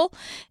 comfortable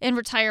in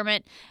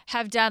retirement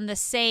have done the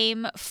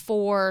same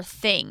 4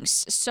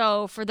 things.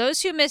 So for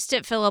those who missed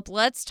it, Philip,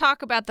 let's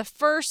talk about the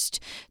first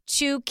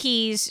 2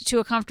 keys to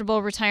a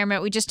comfortable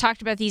retirement. We just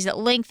talked about these at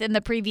length in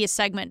the previous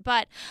segment,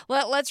 but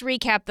let's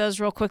recap those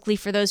real quickly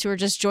for those who are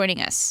just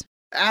joining us.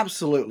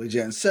 Absolutely,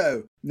 Jen.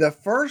 So the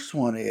first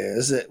one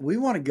is that we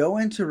want to go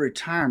into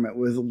retirement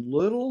with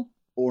little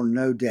or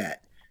no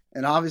debt.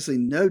 And obviously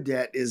no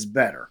debt is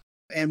better.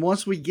 And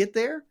once we get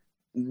there,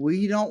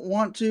 we don't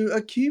want to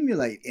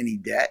accumulate any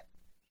debt.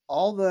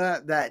 All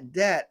that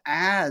debt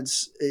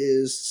adds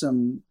is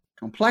some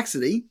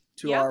complexity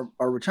to our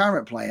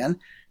retirement plan.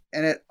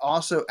 And it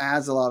also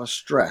adds a lot of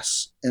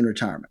stress in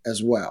retirement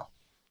as well.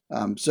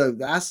 So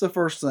that's the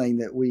first thing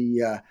that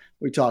we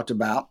talked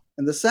about.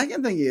 And the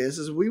second thing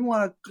is we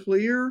want a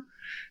clear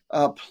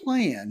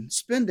plan,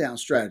 spend down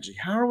strategy.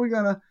 How are we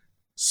going to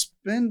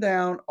spend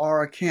down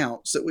our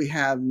accounts that we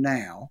have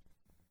now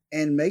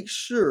and make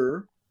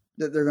sure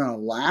that they're going to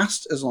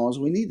last as long as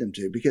we need them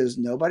to? Because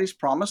nobody's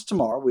promised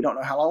tomorrow. We don't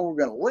know how long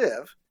we're going to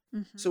live.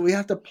 Mm-hmm. So we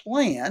have to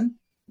plan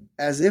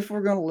as if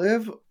we're going to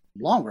live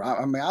longer.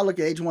 I mean, I look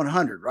at age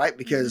 100, right?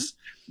 Because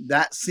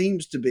that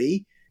seems to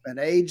be an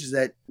age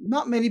that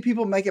not many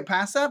people make it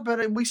past that,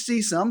 but we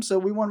see some. So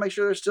we want to make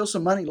sure there's still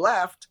some money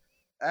left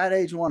at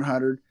age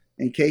 100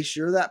 in case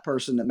you're that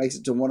person that makes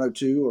it to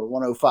 102 or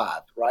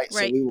 105, right?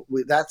 So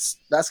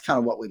that's kind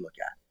of what we look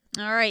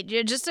at. All right.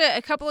 Just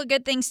a couple of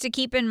good things to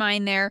keep in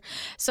mind there.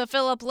 So,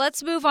 Philip,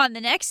 let's move on. The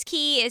next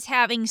key is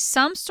having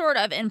some sort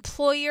of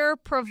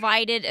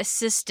employer-provided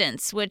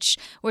assistance, which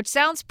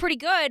sounds pretty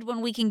good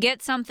when we can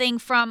get something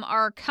from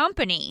our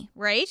company,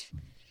 right?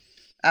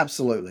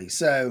 Absolutely.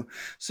 So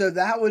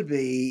that would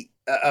be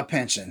a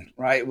pension,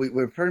 right?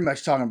 We're pretty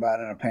much talking about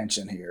a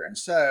pension here. And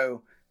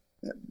so,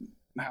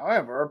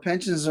 however, our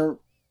pensions are,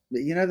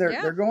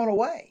 they're going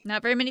away.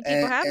 Not very many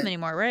people have them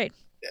anymore, right?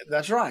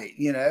 That's right.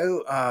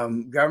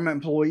 Government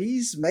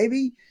employees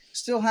maybe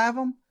still have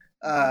them,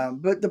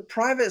 but the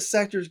private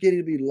sector is getting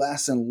to be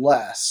less and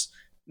less.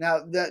 Now,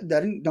 that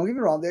don't get me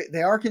wrong,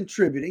 they are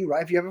contributing,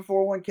 right? If you have a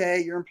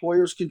 401k, your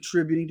employer is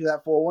contributing to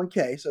that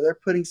 401k, so they're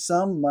putting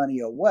some money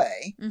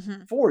away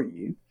for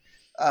you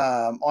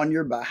on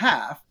your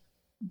behalf.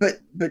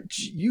 But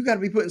you got to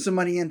be putting some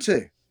money in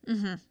too.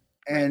 Mm-hmm.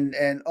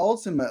 And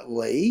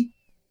ultimately,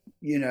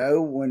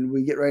 when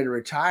we get ready to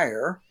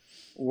retire,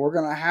 we're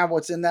going to have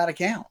what's in that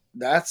account.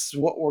 That's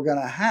what we're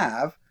going to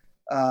have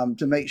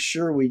to make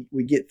sure we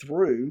get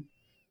through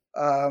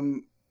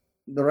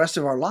the rest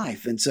of our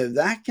life. And so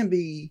that can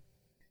be,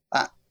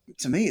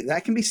 to me,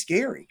 that can be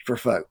scary for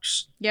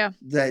folks. Yeah.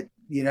 That,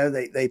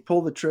 they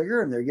pull the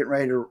trigger and they're getting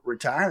ready to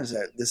retire and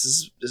say, this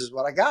is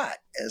what I got.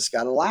 It's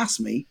got to last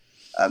me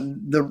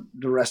the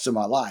rest of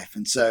my life.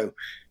 And so,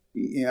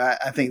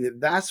 I think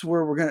that's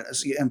where we're going to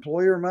see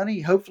employer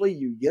money. Hopefully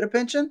you get a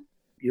pension.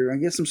 You're going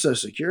to get some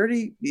Social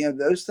Security,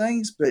 those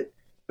things, but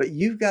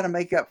you've got to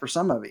make up for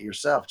some of it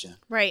yourself, Jen.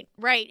 Right.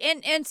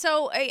 And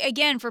so,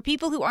 again, for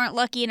people who aren't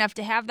lucky enough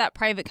to have that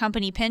private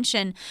company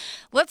pension,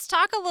 let's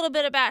talk a little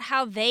bit about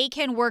how they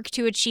can work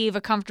to achieve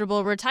a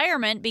comfortable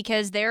retirement,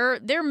 because they're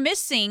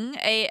missing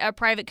a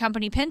private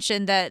company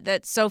pension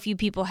that so few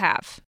people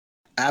have.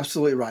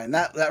 Absolutely right. And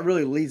that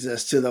really leads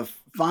us to the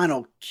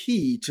final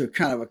key to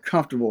kind of a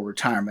comfortable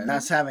retirement.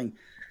 That's having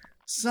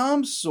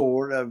some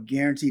sort of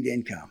guaranteed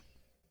income.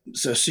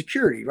 So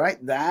security,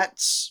 right?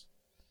 That's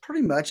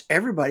pretty much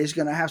everybody's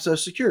going to have Social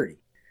Security.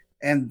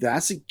 And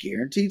that's a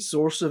guaranteed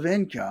source of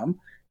income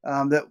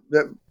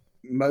that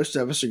most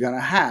of us are going to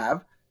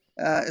have.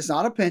 It's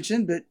not a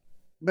pension,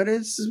 but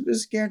it's a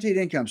guaranteed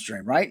income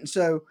stream, right? And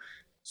so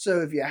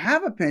if you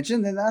have a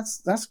pension, then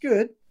that's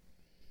good.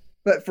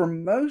 But for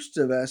most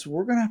of us,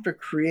 we're going to have to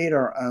create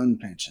our own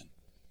pension,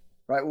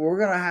 right? We're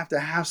going to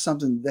have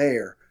something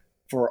there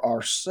for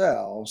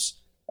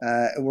ourselves.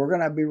 We're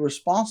going to be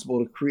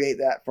responsible to create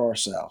that for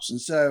ourselves.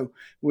 And so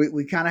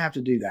we kind of have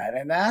to do that.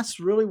 And that's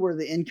really where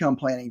the income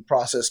planning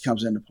process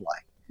comes into play.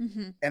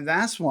 Mm-hmm. And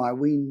that's why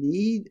we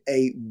need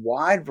a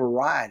wide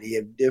variety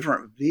of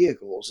different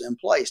vehicles in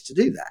place to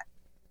do that.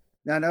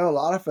 Now, I know a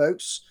lot of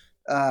folks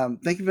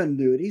think of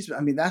annuities. I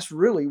mean, that's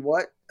really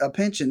what a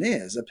pension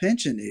is. A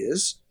pension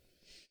is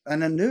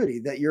an annuity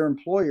that your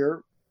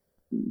employer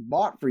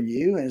bought for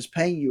you and is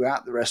paying you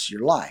out the rest of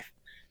your life.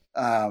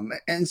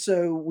 And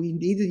so we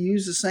need to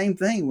use the same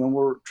thing when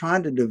we're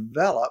trying to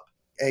develop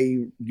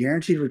a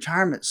guaranteed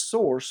retirement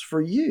source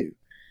for you.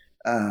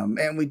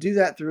 And we do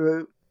that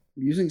through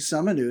using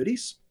some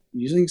annuities,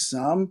 using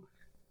some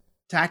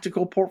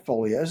tactical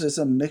portfolios. It's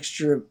a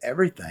mixture of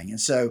everything. And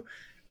so,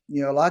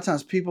 a lot of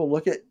times people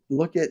look at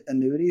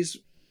annuities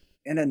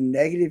in a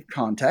negative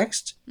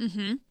context,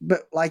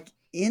 but like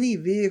any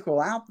vehicle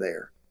out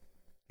there,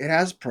 it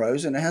has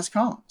pros and it has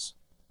cons.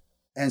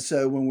 And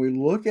so when we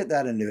look at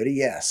that annuity,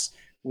 yes,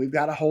 we've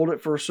got to hold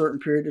it for a certain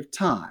period of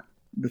time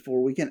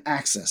before we can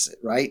access it,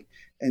 right?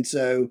 And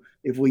so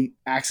if we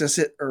access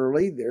it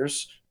early,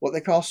 there's what they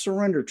call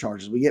surrender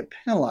charges. We get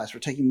penalized for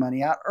taking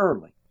money out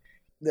early.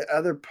 The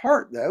other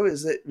part, though,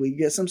 is that we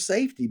get some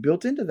safety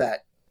built into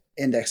that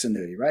index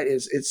annuity, right?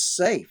 It's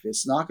safe.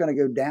 It's not going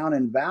to go down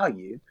in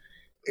value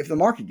if the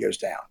market goes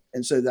down.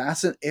 And so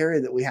that's an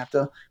area that we have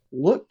to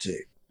look to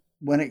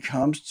when it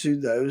comes to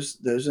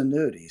those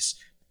annuities.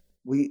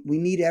 We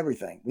need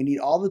everything. We need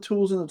all the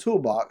tools in the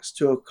toolbox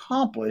to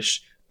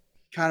accomplish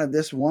kind of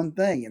this one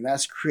thing, and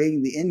that's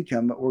creating the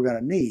income that we're going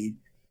to need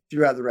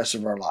throughout the rest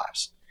of our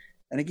lives.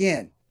 And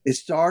again, it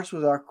starts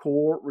with our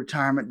core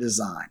retirement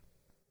design.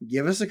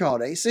 Give us a call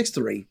at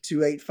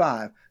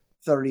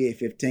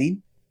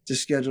 863-285-3815 to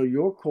schedule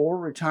your core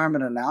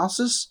retirement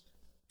analysis.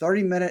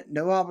 30-minute,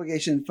 no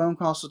obligation phone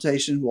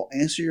consultation. We'll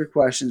answer your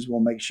questions. We'll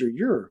make sure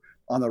you're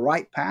on the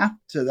right path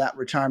to that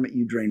retirement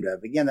you dreamed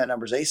of. Again, that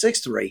number is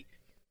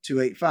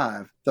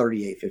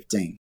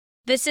 863-285-3815.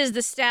 This is the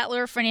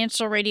Statler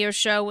Financial Radio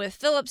Show with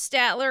Philip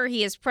Statler.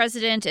 He is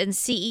president and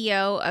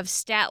CEO of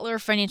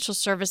Statler Financial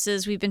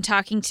Services. We've been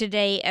talking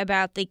today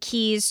about the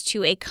keys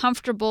to a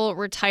comfortable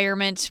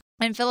retirement.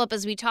 And Philip,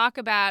 as we talk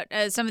about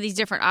some of these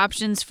different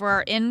options for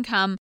our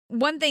income,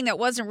 one thing that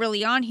wasn't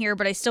really on here,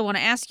 but I still want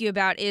to ask you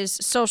about is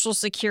Social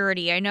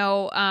Security. I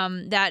know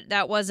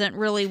that wasn't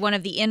really one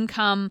of the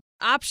income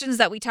options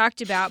that we talked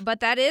about,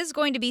 but that is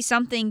going to be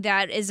something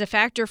that is a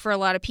factor for a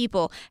lot of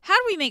people. How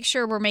do we make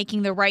sure we're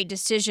making the right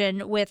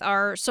decision with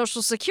our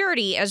Social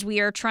Security as we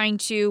are trying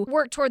to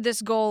work toward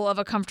this goal of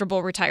a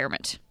comfortable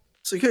retirement?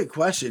 It's a good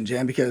question,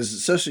 Jan,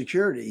 because Social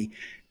Security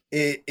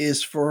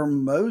is for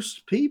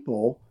most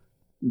people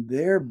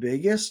their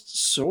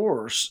biggest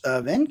source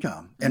of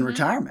income in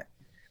retirement.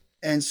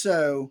 And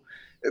so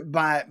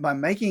by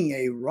making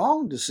a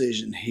wrong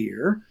decision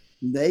here,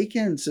 they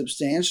can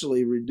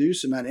substantially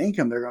reduce the amount of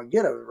income they're going to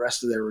get over the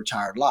rest of their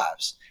retired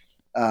lives.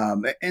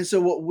 And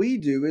so what we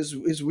do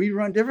is we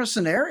run different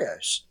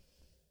scenarios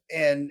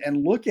and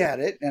look at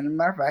it. And as a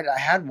matter of fact, I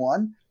had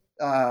one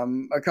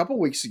a couple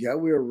of weeks ago.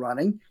 We were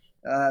running.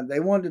 They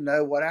wanted to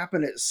know what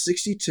happened at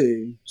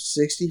 62,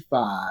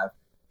 65,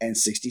 and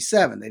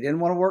 67. They didn't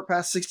want to work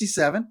past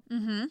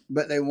 67,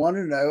 but they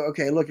wanted to know,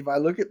 okay, look, if I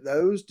look at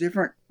those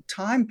different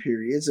time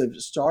periods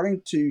of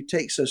starting to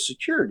take Social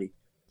Security,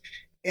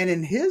 and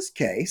in his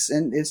case,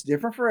 and it's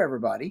different for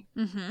everybody,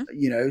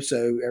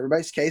 so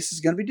everybody's case is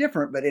going to be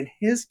different. But in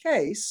his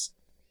case,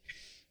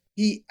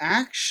 he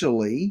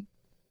actually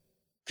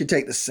could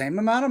take the same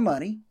amount of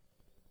money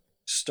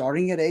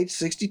starting at age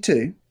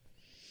 62,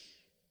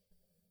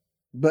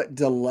 but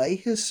delay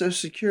his Social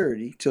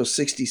Security till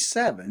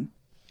 67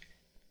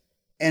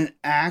 and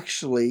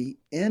actually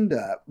end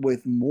up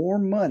with more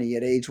money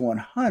at age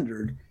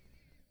 100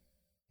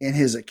 in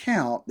his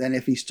account than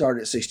if he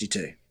started at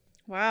 62.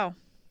 Wow.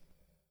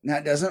 Now,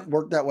 it doesn't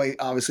work that way,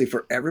 obviously,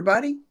 for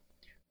everybody,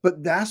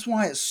 but that's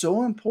why it's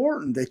so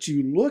important that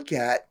you look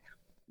at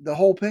the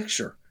whole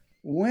picture.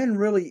 When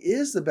really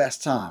is the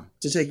best time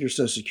to take your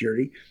Social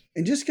Security?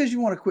 And just because you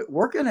want to quit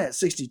working at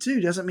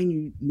 62 doesn't mean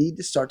you need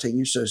to start taking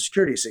your Social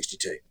Security at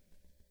 62.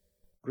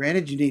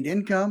 Granted, you need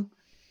income.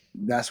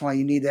 That's why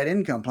you need that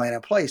income plan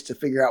in place to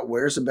figure out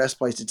where's the best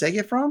place to take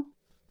it from.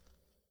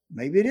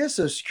 Maybe it is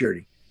Social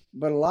Security,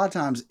 but a lot of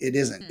times it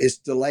isn't. It's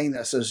delaying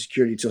that Social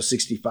Security till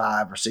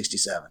 65 or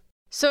 67.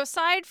 So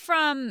aside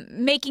from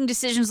making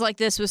decisions like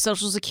this with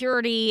Social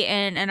Security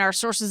and our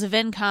sources of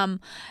income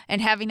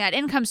and having that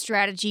income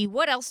strategy,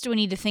 what else do we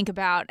need to think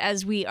about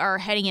as we are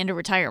heading into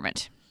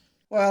retirement?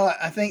 Well,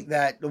 I think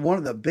that one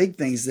of the big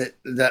things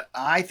that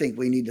I think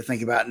we need to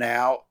think about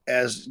now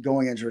as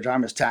going into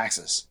retirement is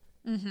taxes.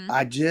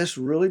 I just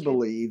really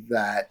believe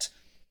that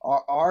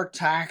our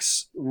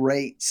tax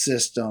rate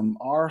system,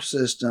 our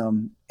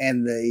system,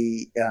 and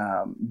the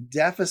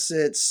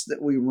deficits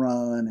that we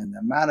run and the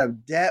amount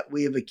of debt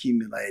we have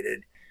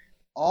accumulated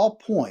all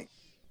point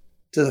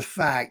to the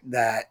fact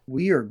that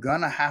we are going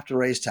to have to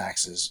raise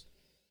taxes.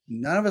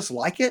 None of us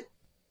like it.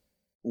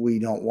 We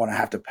don't want to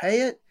have to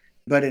pay it.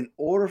 But in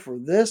order for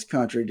this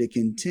country to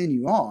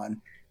continue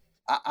on,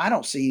 I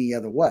don't see any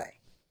other way.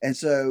 And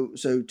so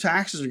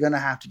taxes are going to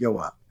have to go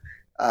up.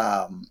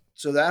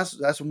 So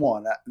that's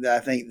one that I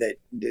think that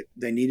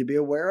they need to be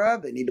aware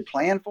of. They need to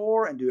plan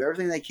for and do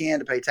everything they can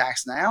to pay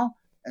tax now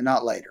and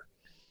not later.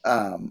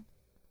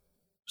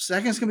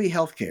 Second is going to be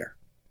healthcare.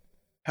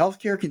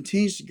 Healthcare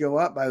continues to go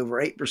up by over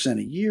 8%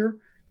 a year.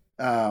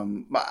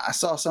 I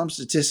saw some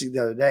statistic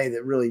the other day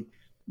that really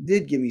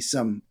did give me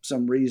some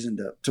reason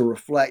to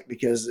reflect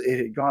because it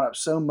had gone up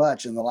so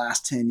much in the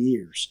last 10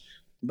 years.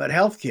 But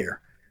healthcare,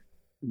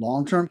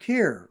 long-term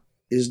care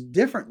is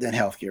different than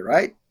healthcare,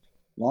 right?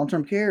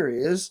 Long-term care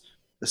is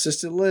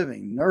assisted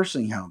living,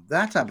 nursing home,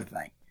 that type of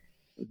thing.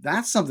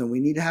 That's something we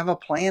need to have a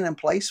plan in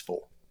place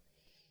for.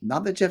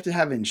 Not that you have to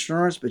have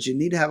insurance, but you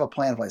need to have a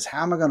plan in place.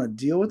 How am I going to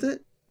deal with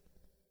it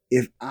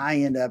if I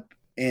end up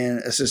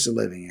in assisted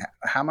living?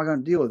 How am I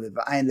going to deal with it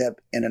if I end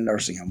up in a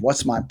nursing home?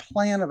 What's my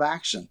plan of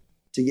action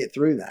to get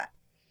through that?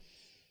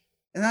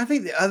 And I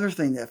think the other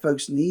thing that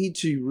folks need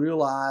to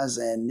realize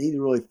and need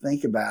to really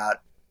think about,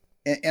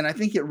 and I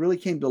think it really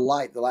came to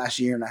light the last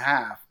year and a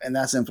half, and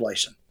that's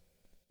inflation.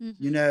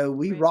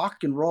 We rock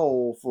and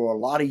roll for a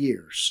lot of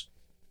years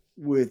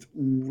with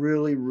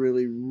really,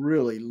 really,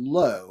 really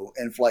low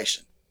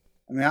inflation.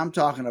 I mean, I'm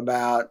talking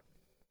about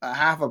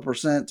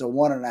 0.5% to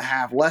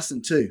 1.5%, less than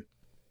 2%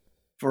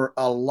 for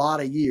a lot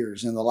of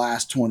years in the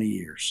last 20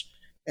 years.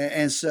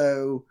 And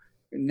so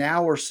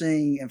now we're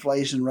seeing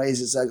inflation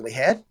raise its ugly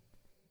head,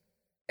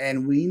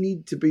 and we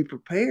need to be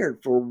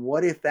prepared for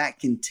what if that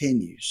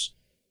continues?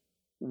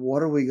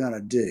 What are we going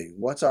to do?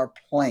 What's our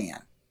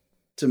plan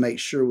to make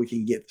sure we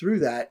can get through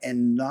that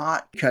and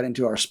not cut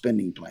into our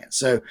spending plan?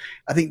 So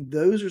I think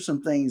those are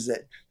some things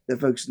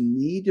that folks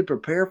need to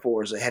prepare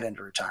for as they head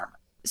into retirement.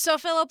 So,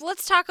 Philip,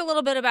 let's talk a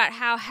little bit about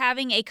how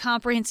having a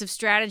comprehensive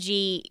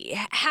strategy,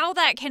 how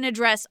that can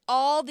address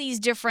all these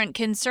different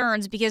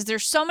concerns, because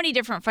there's so many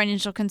different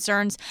financial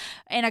concerns,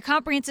 and a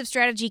comprehensive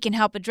strategy can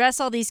help address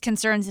all these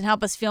concerns and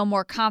help us feel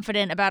more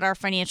confident about our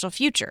financial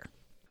future.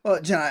 Well,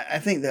 Jen, I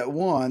think that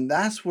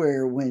that's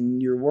where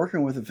when you're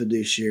working with a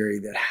fiduciary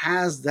that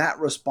has that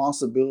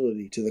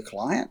responsibility to the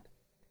client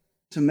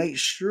to make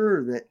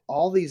sure that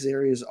all these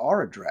areas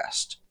are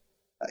addressed.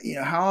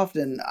 How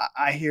often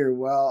I hear,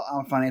 well,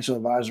 I'm a financial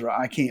advisor,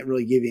 I can't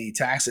really give you any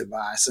tax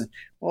advice. And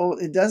well,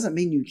 it doesn't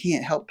mean you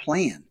can't help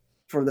plan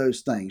for those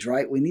things,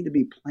 right? We need to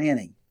be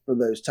planning for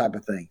those type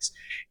of things.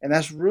 And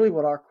that's really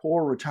what our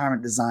core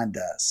retirement design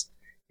does.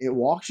 It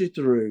walks you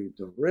through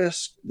the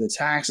risk, the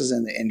taxes,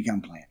 and the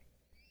income plan.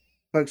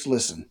 Folks,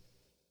 listen,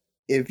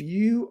 if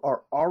you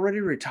are already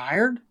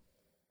retired,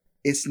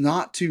 it's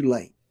not too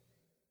late.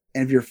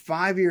 And if you're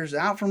 5 years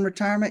out from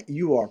retirement,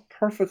 you are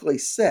perfectly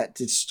set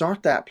to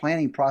start that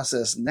planning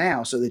process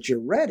now so that you're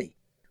ready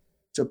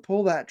to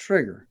pull that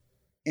trigger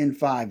in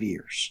 5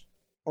 years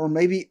or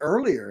maybe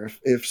earlier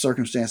if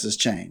circumstances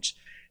change.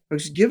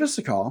 Folks, give us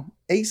a call,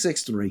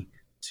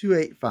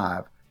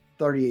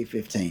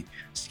 863-285-3815.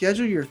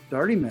 Schedule your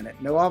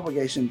 30-minute, no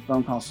obligation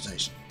phone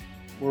consultation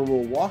where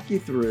we'll walk you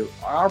through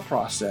our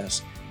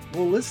process.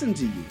 We'll listen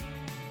to you.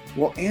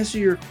 We'll answer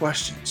your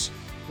questions.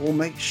 We'll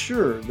make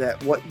sure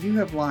that what you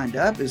have lined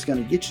up is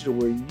going to get you to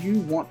where you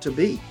want to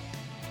be.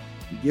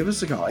 Give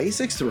us a call,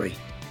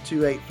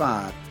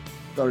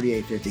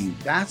 863-285-3815.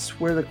 That's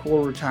where the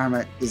core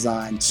retirement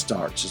design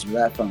starts, is with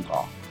that phone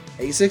call,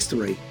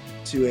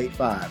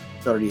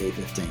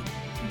 863-285-3815.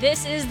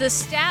 This is the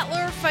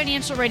Statler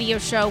Financial Radio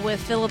Show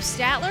with Philip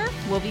Statler.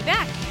 We'll be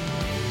back.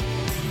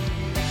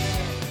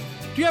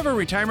 Do you have a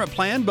retirement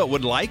plan but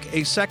would like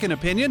a second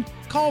opinion?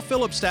 Call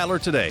Philip Statler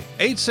today,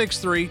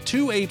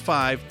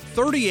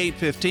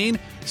 863-285-3815.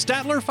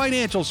 Statler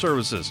Financial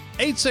Services,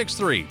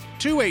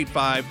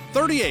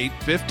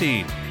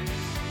 863-285-3815.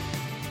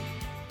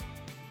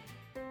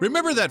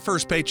 Remember that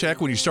first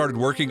paycheck when you started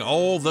working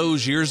all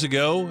those years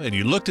ago and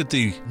you looked at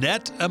the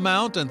net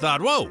amount and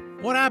thought, whoa,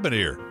 what happened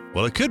here?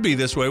 Well, it could be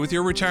this way with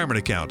your retirement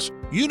accounts.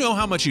 You know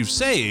how much you've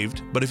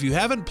saved, but if you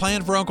haven't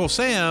planned for Uncle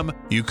Sam,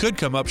 you could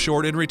come up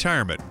short in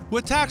retirement.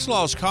 With tax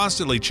laws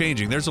constantly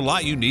changing, there's a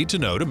lot you need to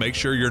know to make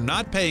sure you're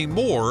not paying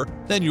more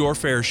than your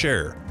fair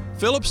share.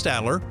 Philip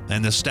Statler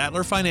and the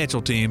Statler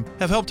Financial Team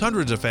have helped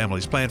hundreds of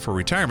families plan for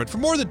retirement for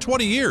more than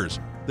 20 years.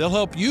 They'll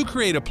help you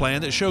create a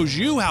plan that shows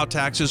you how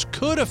taxes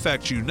could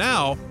affect you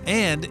now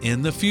and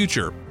in the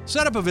future.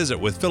 Set up a visit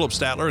with Philip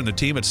Statler and the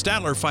team at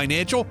Statler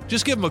Financial.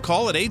 Just give them a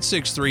call at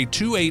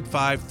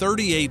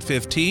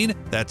 863-285-3815.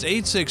 That's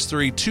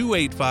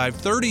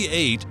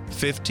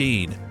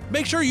 863-285-3815.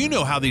 Make sure you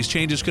know how these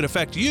changes could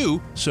affect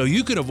you so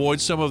you can avoid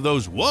some of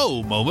those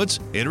whoa moments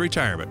in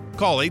retirement.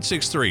 Call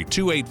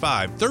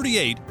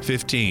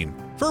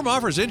 863-285-3815. Firm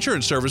offers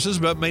insurance services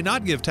but may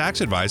not give tax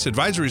advice.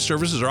 Advisory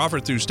services are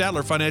offered through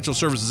Statler Financial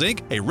Services,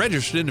 Inc., a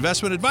registered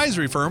investment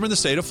advisory firm in the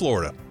state of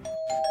Florida.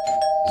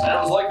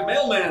 Sounds like the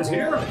mailman's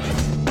here.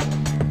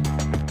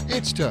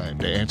 It's time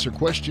to answer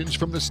questions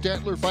from the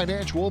Statler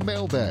Financial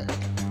Mailbag.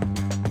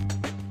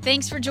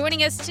 Thanks for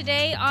joining us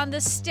today on the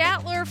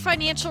Statler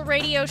Financial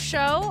Radio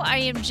Show. I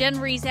am Jen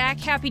Rezac,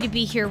 happy to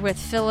be here with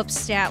Philip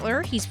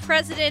Statler. He's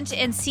president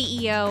and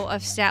CEO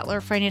of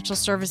Statler Financial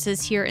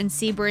Services here in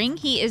Sebring.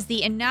 He is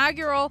the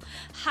inaugural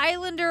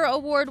Highlander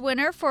Award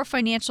winner for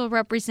Financial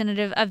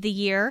Representative of the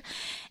Year.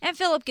 And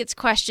Philip gets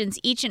questions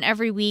each and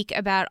every week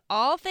about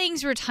all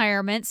things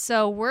retirement.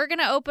 So we're going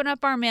to open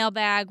up our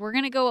mailbag. We're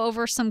going to go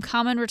over some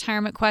common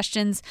retirement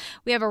questions.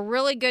 We have a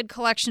really good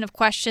collection of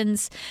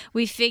questions.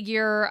 We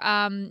figure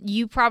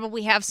you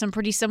probably have some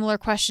pretty similar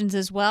questions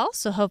as well.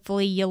 So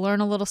hopefully you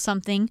learn a little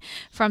something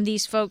from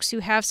these folks who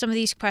have some of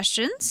these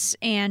questions.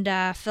 And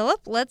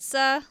Philip, let's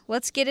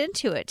get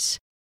into it.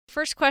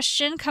 First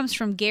question comes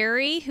from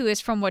Gary, who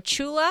is from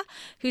Wauchula,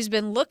 who's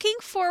been looking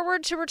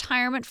forward to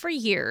retirement for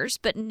years,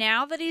 but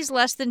now that he's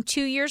less than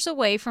 2 years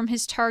away from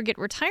his target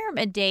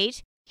retirement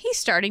date, he's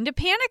starting to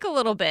panic a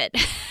little bit.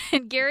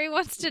 And Gary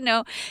wants to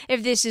know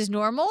if this is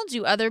normal.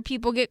 Do other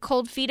people get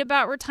cold feet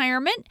about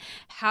retirement?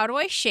 How do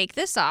I shake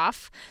this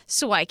off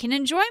so I can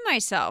enjoy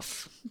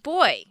myself?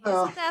 Boy,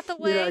 isn't that the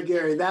way? Yeah,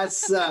 Gary,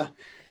 that's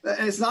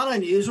it's not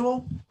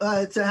unusual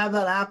to have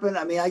that happen.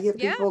 I mean, I get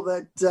people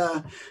that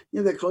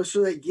the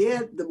closer they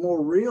get, the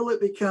more real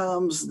it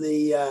becomes,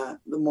 the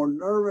more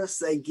nervous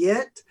they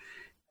get,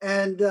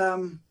 and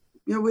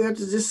we have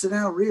to just sit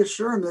down and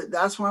reassure them that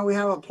that's why we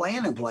have a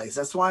plan in place.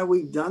 That's why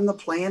we've done the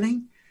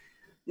planning.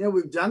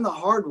 We've done the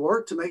hard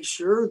work to make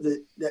sure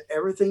that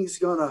everything's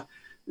going to,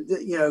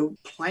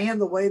 plan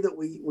the way that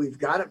we've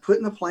got it put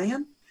in the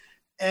plan,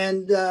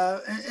 and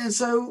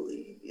so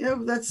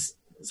that's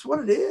what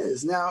it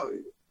is. Now,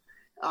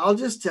 I'll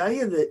just tell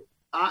you that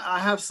I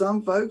have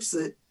some folks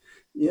that,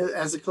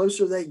 as the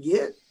closer they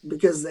get,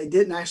 because they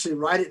didn't actually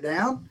write it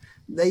down,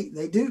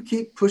 they do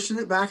keep pushing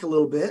it back a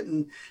little bit.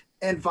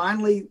 And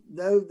finally,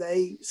 though,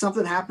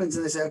 something happens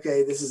and they say,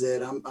 okay, this is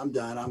it. I'm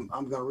done. I'm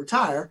going to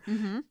retire.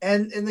 Mm-hmm.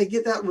 And they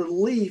get that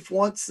relief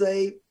once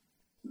they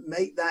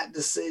make that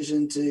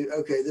decision to,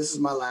 okay, this is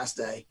my last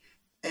day,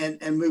 and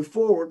move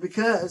forward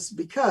because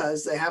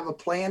they have a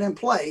plan in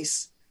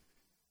place.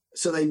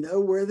 So they know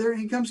where their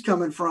income's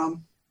coming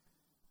from.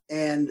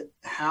 and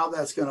how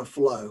that's going to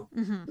flow.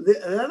 Mm-hmm.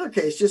 The other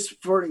case,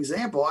 just for an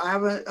example, I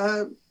have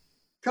a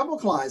couple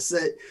of clients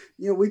that,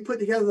 we put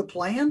together the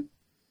plan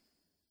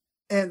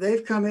and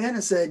they've come in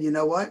and said, you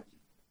know what,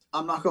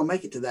 I'm not going to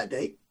make it to that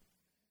date.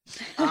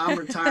 I'm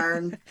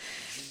retiring.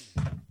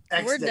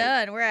 We're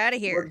done. We're out of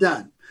here. We're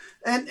done.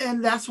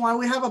 And that's why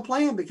we have a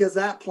plan, because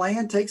that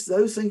plan takes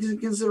those things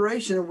into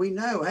consideration. And we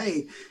know,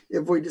 hey,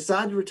 if we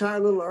decide to retire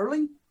a little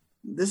early,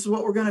 this is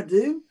what we're going to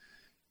do.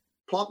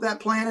 Plop that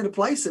plan into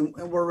place and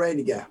we're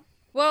ready to go.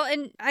 Well,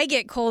 and I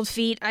get cold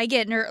feet. I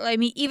get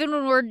even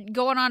when we're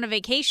going on a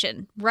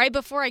vacation, right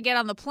before I get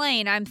on the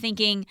plane, I'm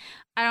thinking,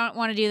 I don't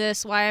want to do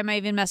this. Why am I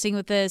even messing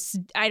with this?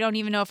 I don't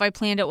even know if I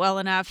planned it well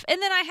enough.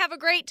 And then I have a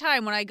great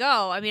time when I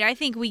go. I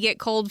think we get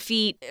cold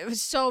feet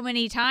so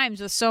many times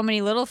with so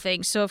many little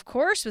things. So, of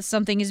course, with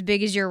something as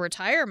big as your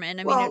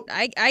retirement,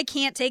 I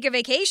can't take a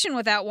vacation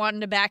without wanting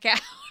to back out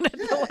at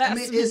the last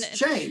minute. It's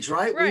change,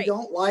 right? We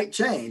don't like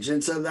change.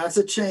 And so that's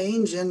a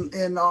change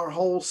in our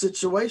whole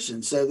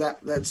situation. So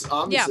that's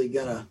obviously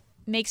going to...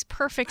 Makes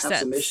perfect sense.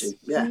 Some issue.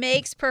 Yeah.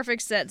 Makes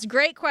perfect sense.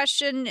 Great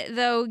question,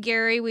 though,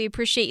 Gary. We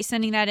appreciate you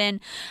sending that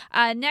in.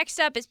 Next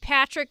up is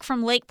Patrick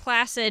from Lake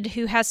Placid,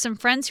 who has some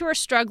friends who are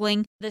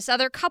struggling. This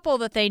other couple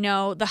that they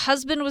know, the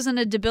husband was in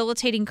a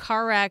debilitating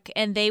car wreck,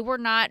 and they were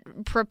not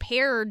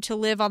prepared to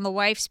live on the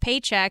wife's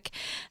paycheck.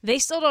 They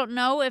still don't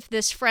know if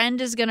this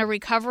friend is going to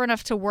recover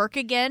enough to work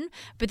again,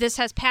 but this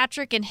has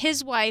Patrick and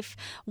his wife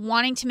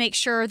wanting to make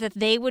sure that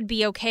they would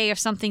be okay if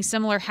something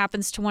similar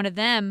happens to one of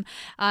them.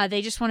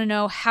 They just want to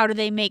know, how do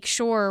they make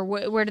sure?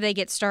 Where do they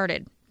get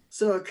started?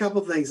 So a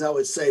couple things I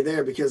would say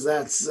there, because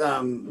that's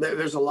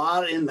there's a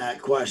lot in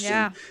that question.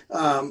 Yeah.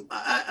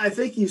 I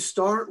think you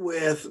start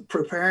with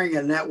preparing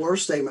a net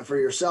worth statement for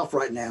yourself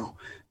right now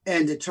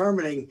and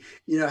determining,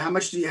 how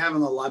much do you have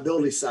on the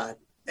liability side?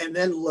 And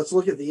then let's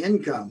look at the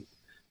income.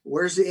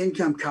 Where's the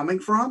income coming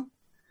from?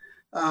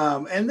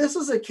 And this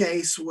is a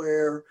case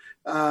where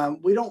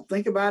we don't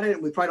think about it,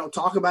 and we probably don't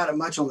talk about it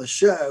much on the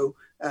show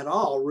at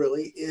all,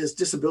 really, is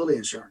disability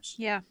insurance.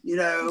 Yeah.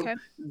 Okay.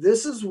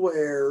 This is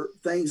where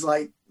things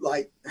like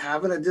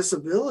having a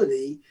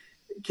disability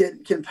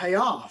can pay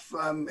off,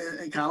 and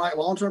kind of like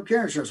long-term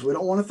care insurance. We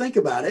don't want to think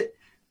about it,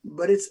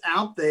 but it's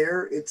out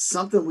there. It's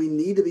something we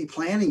need to be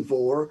planning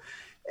for.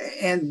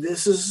 And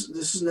this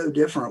is no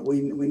different.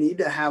 We need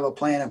to have a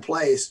plan in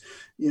place,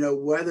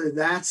 whether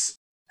that's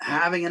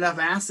having enough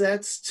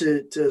assets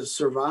to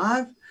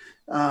survive.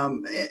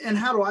 And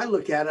how do I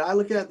look at it? I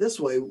look at it this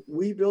way.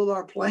 We build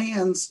our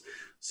plans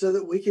so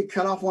that we could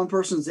cut off one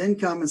person's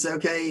income and say,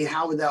 okay,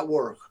 how would that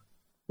work?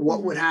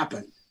 What would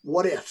happen?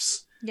 What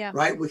ifs? Yeah.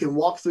 Right. We can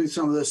walk through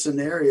some of those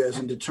scenarios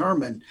and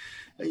determine,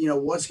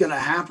 what's going to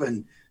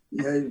happen.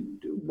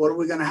 What are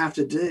we going to have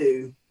to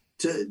do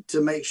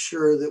to make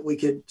sure that we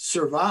could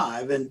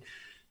survive? And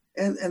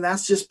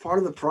that's just part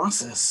of the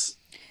process.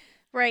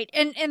 Right.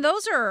 And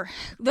those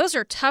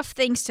are tough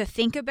things to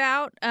think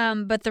about.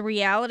 But the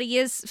reality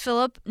is,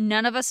 Philip,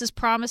 none of us is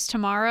promised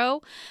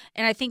tomorrow.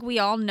 And I think we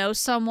all know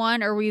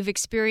someone, or we've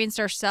experienced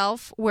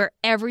ourselves, where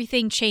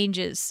everything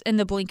changes in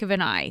the blink of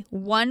an eye.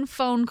 One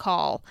phone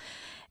call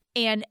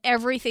and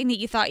everything that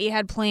you thought you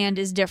had planned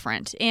is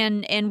different.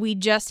 And we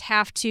just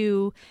have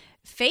to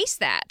face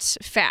that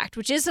fact,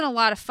 which isn't a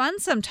lot of fun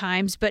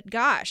sometimes, but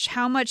gosh,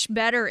 how much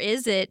better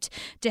is it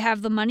to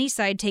have the money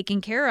side taken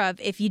care of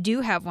if you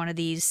do have one of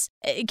these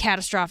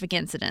catastrophic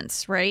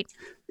incidents, right?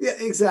 Yeah,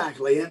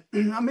 exactly.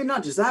 And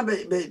not just that,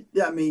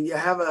 but you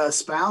have a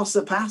spouse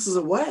that passes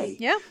away.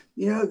 Yeah.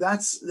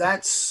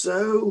 That's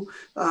so,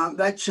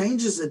 that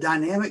changes the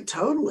dynamic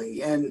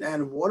totally.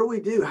 And what do we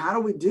do? How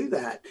do we do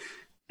that?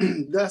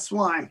 That's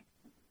why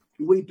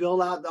we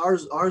build out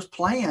ours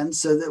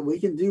plans so that we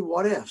can do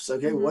what ifs.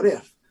 Okay, mm-hmm. What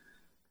if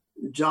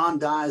John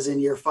dies in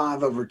year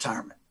 5 of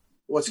retirement?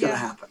 What's going to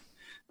happen?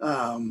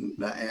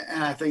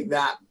 And I think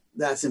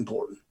that's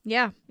important.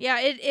 Yeah,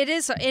 it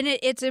is, and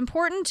it's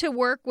important to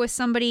work with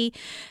somebody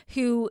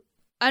who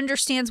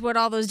understands what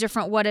all those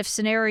different what if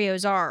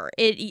scenarios are.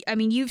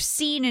 You've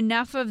seen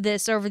enough of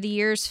this over the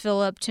years,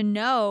 Philip, to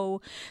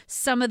know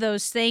some of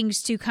those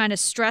things to kind of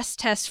stress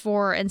test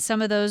for, and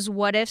some of those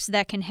what ifs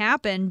that can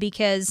happen,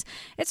 because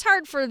it's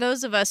hard for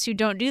those of us who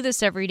don't do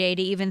this every day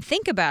to even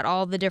think about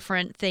all the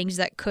different things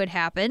that could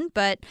happen.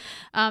 But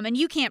and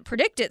you can't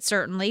predict it,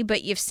 certainly,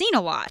 but you've seen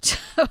a lot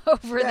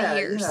over the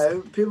years.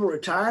 People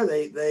retire,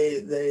 they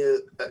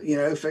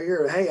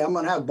figure, hey, I'm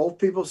going to have both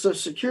people's Social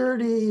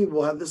Security,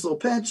 we'll have this little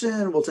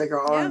pension, we'll take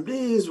our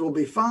RMDs, we'll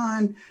be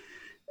fine.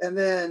 And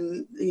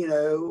then,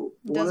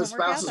 one of the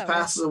spouses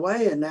passes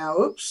away, and now,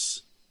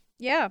 oops.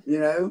 Yeah.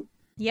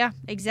 Yeah,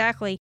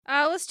 exactly.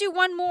 Let's do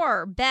one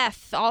more.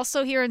 Beth,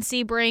 also here in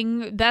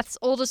Sebring. Beth's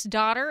oldest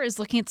daughter is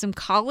looking at some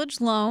college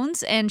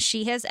loans, and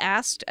she has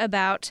asked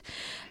about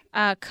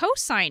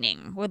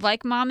co-signing, would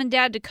like mom and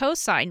dad to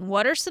co-sign.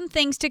 What are some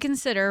things to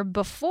consider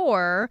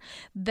before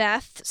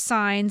Beth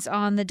signs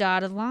on the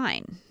dotted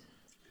line?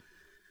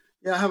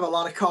 Yeah, I have a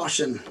lot of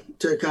caution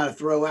to kind of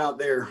throw out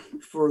there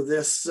for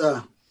this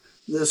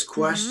this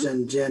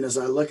question, Jen, as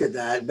I look at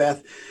that.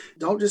 Beth,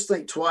 don't just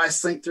think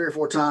twice, think 3 or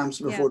 4 times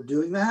before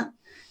doing that.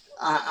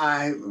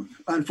 I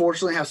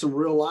unfortunately have some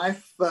real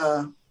life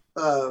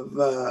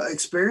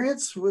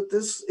experience with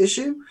this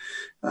issue.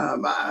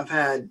 I've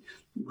had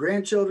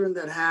grandchildren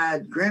that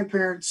had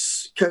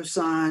grandparents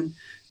co-sign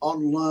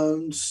on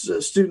loans,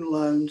 student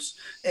loans,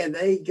 and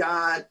they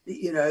got,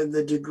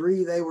 the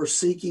degree they were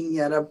seeking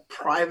at a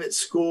private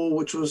school,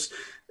 which was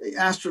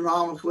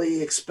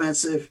astronomically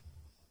expensive.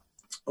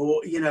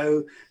 Or,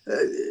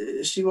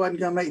 she wasn't going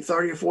to make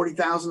 $30,000 or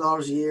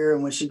 $40,000 a year.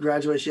 And when she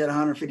graduated, she had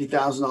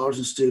 $150,000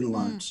 in student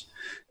loans.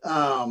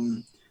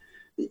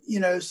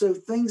 So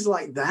things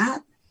like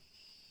that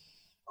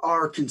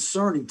are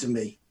concerning to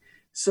me.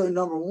 So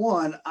number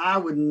one, I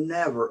would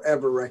never,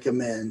 ever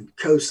recommend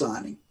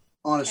co-signing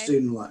on a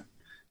student loan.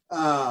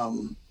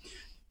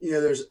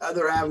 There's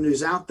other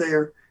avenues out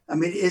there. I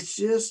mean, it's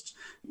just,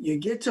 you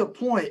get to a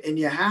point and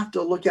you have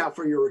to look out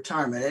for your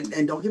retirement.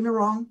 And don't get me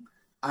wrong,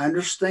 I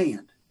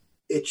understand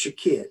it's your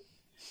kid.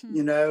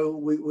 We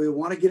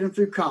want to get them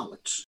through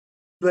college.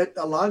 But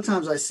a lot of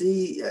times I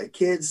see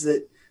kids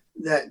that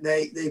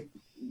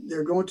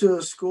they're going to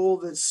a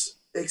school that's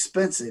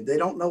expensive. They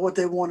don't know what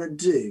they want to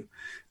do.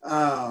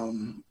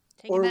 Taking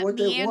that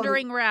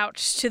meandering route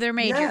to their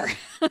major.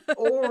 Yeah.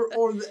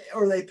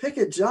 or they pick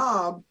a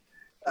job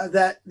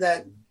that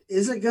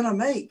isn't going to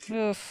make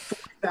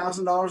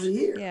 $40,000 a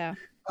year. Yeah.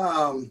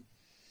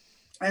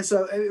 And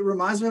so it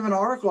reminds me of an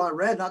article I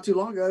read not too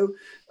long ago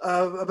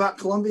about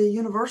Columbia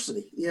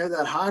University,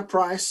 that high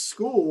price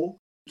school.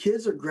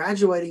 Kids are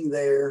graduating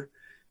there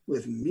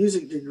with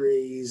music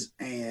degrees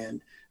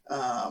and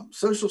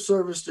social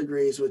service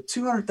degrees with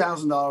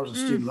 $200,000 in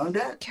student loan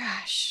debt.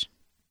 Gosh.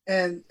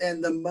 And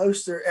the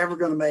most they're ever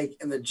going to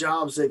make in the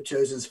jobs they've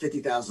chosen is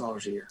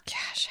 $50,000 a year.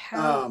 Gosh,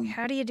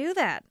 how do you do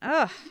that?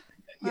 Oh,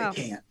 wow.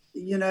 You can't.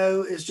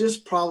 It's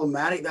just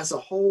problematic. That's a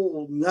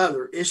whole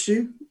nother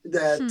issue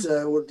that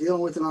we're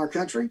dealing with in our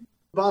country.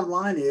 Bottom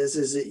line is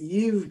that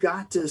you've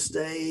got to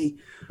stay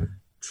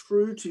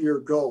true to your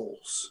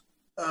goals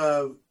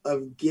of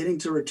getting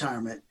to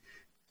retirement,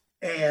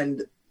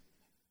 and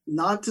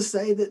not to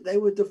say that they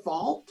would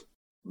default,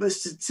 but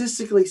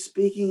statistically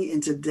speaking, in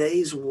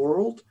today's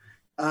world,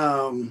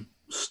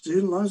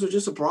 student loans are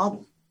just a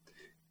problem,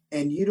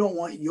 and you don't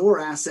want your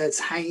assets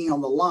hanging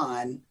on the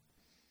line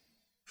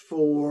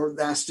for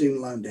that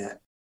student loan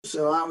debt.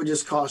 So I would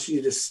just caution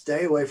you to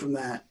stay away from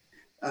that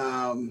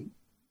and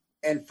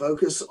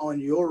focus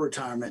on your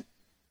retirement.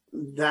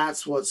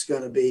 That's what's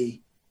going to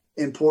be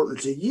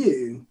important to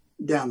you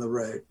down the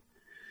road.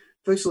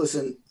 Folks,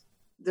 listen,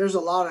 there's a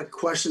lot of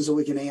questions that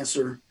we can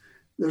answer.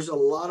 There's a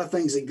lot of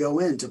things that go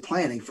into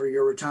planning for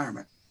your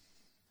retirement.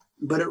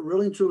 But it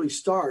really and truly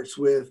starts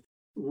with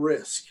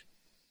risk.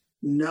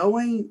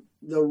 Knowing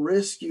the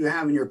risk you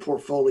have in your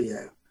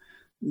portfolio,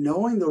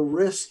 knowing the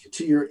risk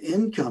to your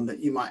income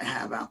that you might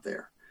have out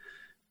there.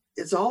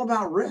 It's all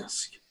about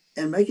risk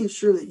and making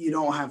sure that you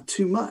don't have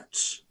too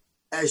much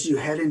as you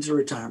head into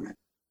retirement.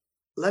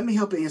 Let me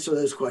help answer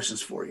those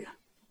questions for you.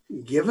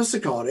 Give us a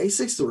call at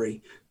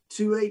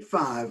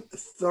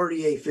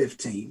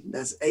 863-285-3815.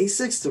 That's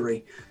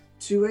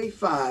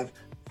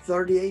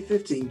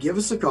 863-285-3815. Give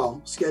us a call,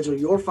 schedule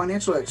your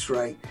financial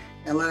x-ray,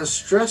 and let us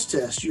stress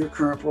test your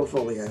current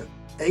portfolio.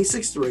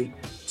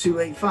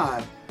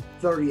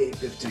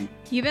 863-285-3815.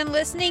 You've been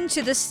listening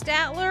to the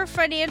Statler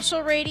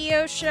Financial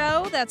Radio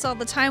Show. That's all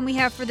the time we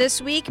have for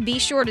this week. Be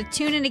sure to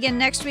tune in again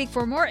next week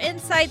for more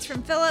insights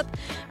from Philip.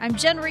 I'm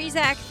Jen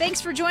Rizak.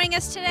 Thanks for joining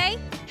us today.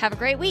 Have a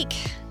great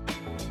week.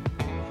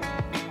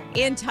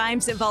 In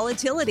times of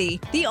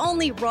volatility, the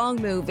only wrong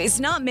move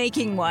is not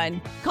making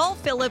one. Call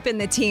Philip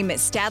and the team at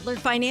Statler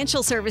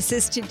Financial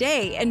Services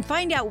today and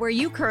find out where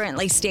you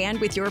currently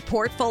stand with your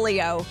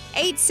portfolio.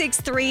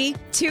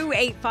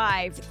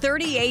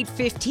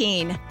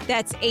 863-285-3815.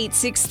 That's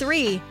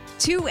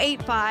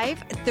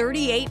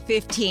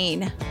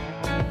 863-285-3815.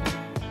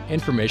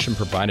 Information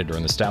provided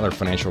during the Statler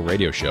Financial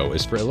Radio Show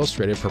is for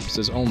illustrative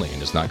purposes only and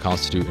does not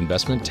constitute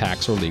investment,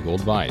 tax, or legal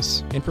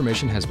advice.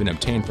 Information has been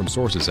obtained from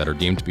sources that are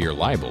deemed to be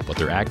reliable, but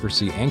their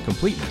accuracy and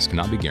completeness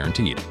cannot be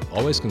guaranteed.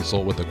 Always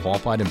consult with a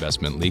qualified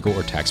investment, legal,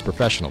 or tax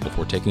professional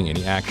before taking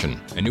any action.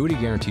 Annuity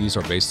guarantees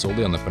are based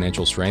solely on the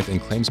financial strength and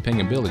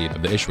claims-paying ability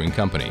of the issuing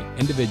company.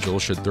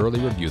 Individuals should thoroughly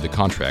review the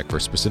contract for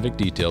specific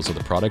details of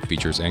the product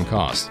features and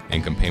costs.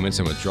 Income payments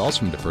and withdrawals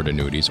from deferred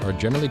annuities are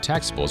generally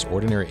taxable as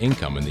ordinary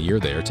income in the year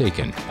they are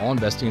taken. All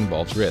investing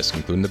involves risk,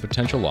 including the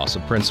potential loss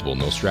of principal.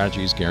 No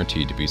strategy is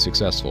guaranteed to be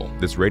successful.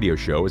 This radio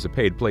show is a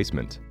paid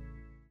placement.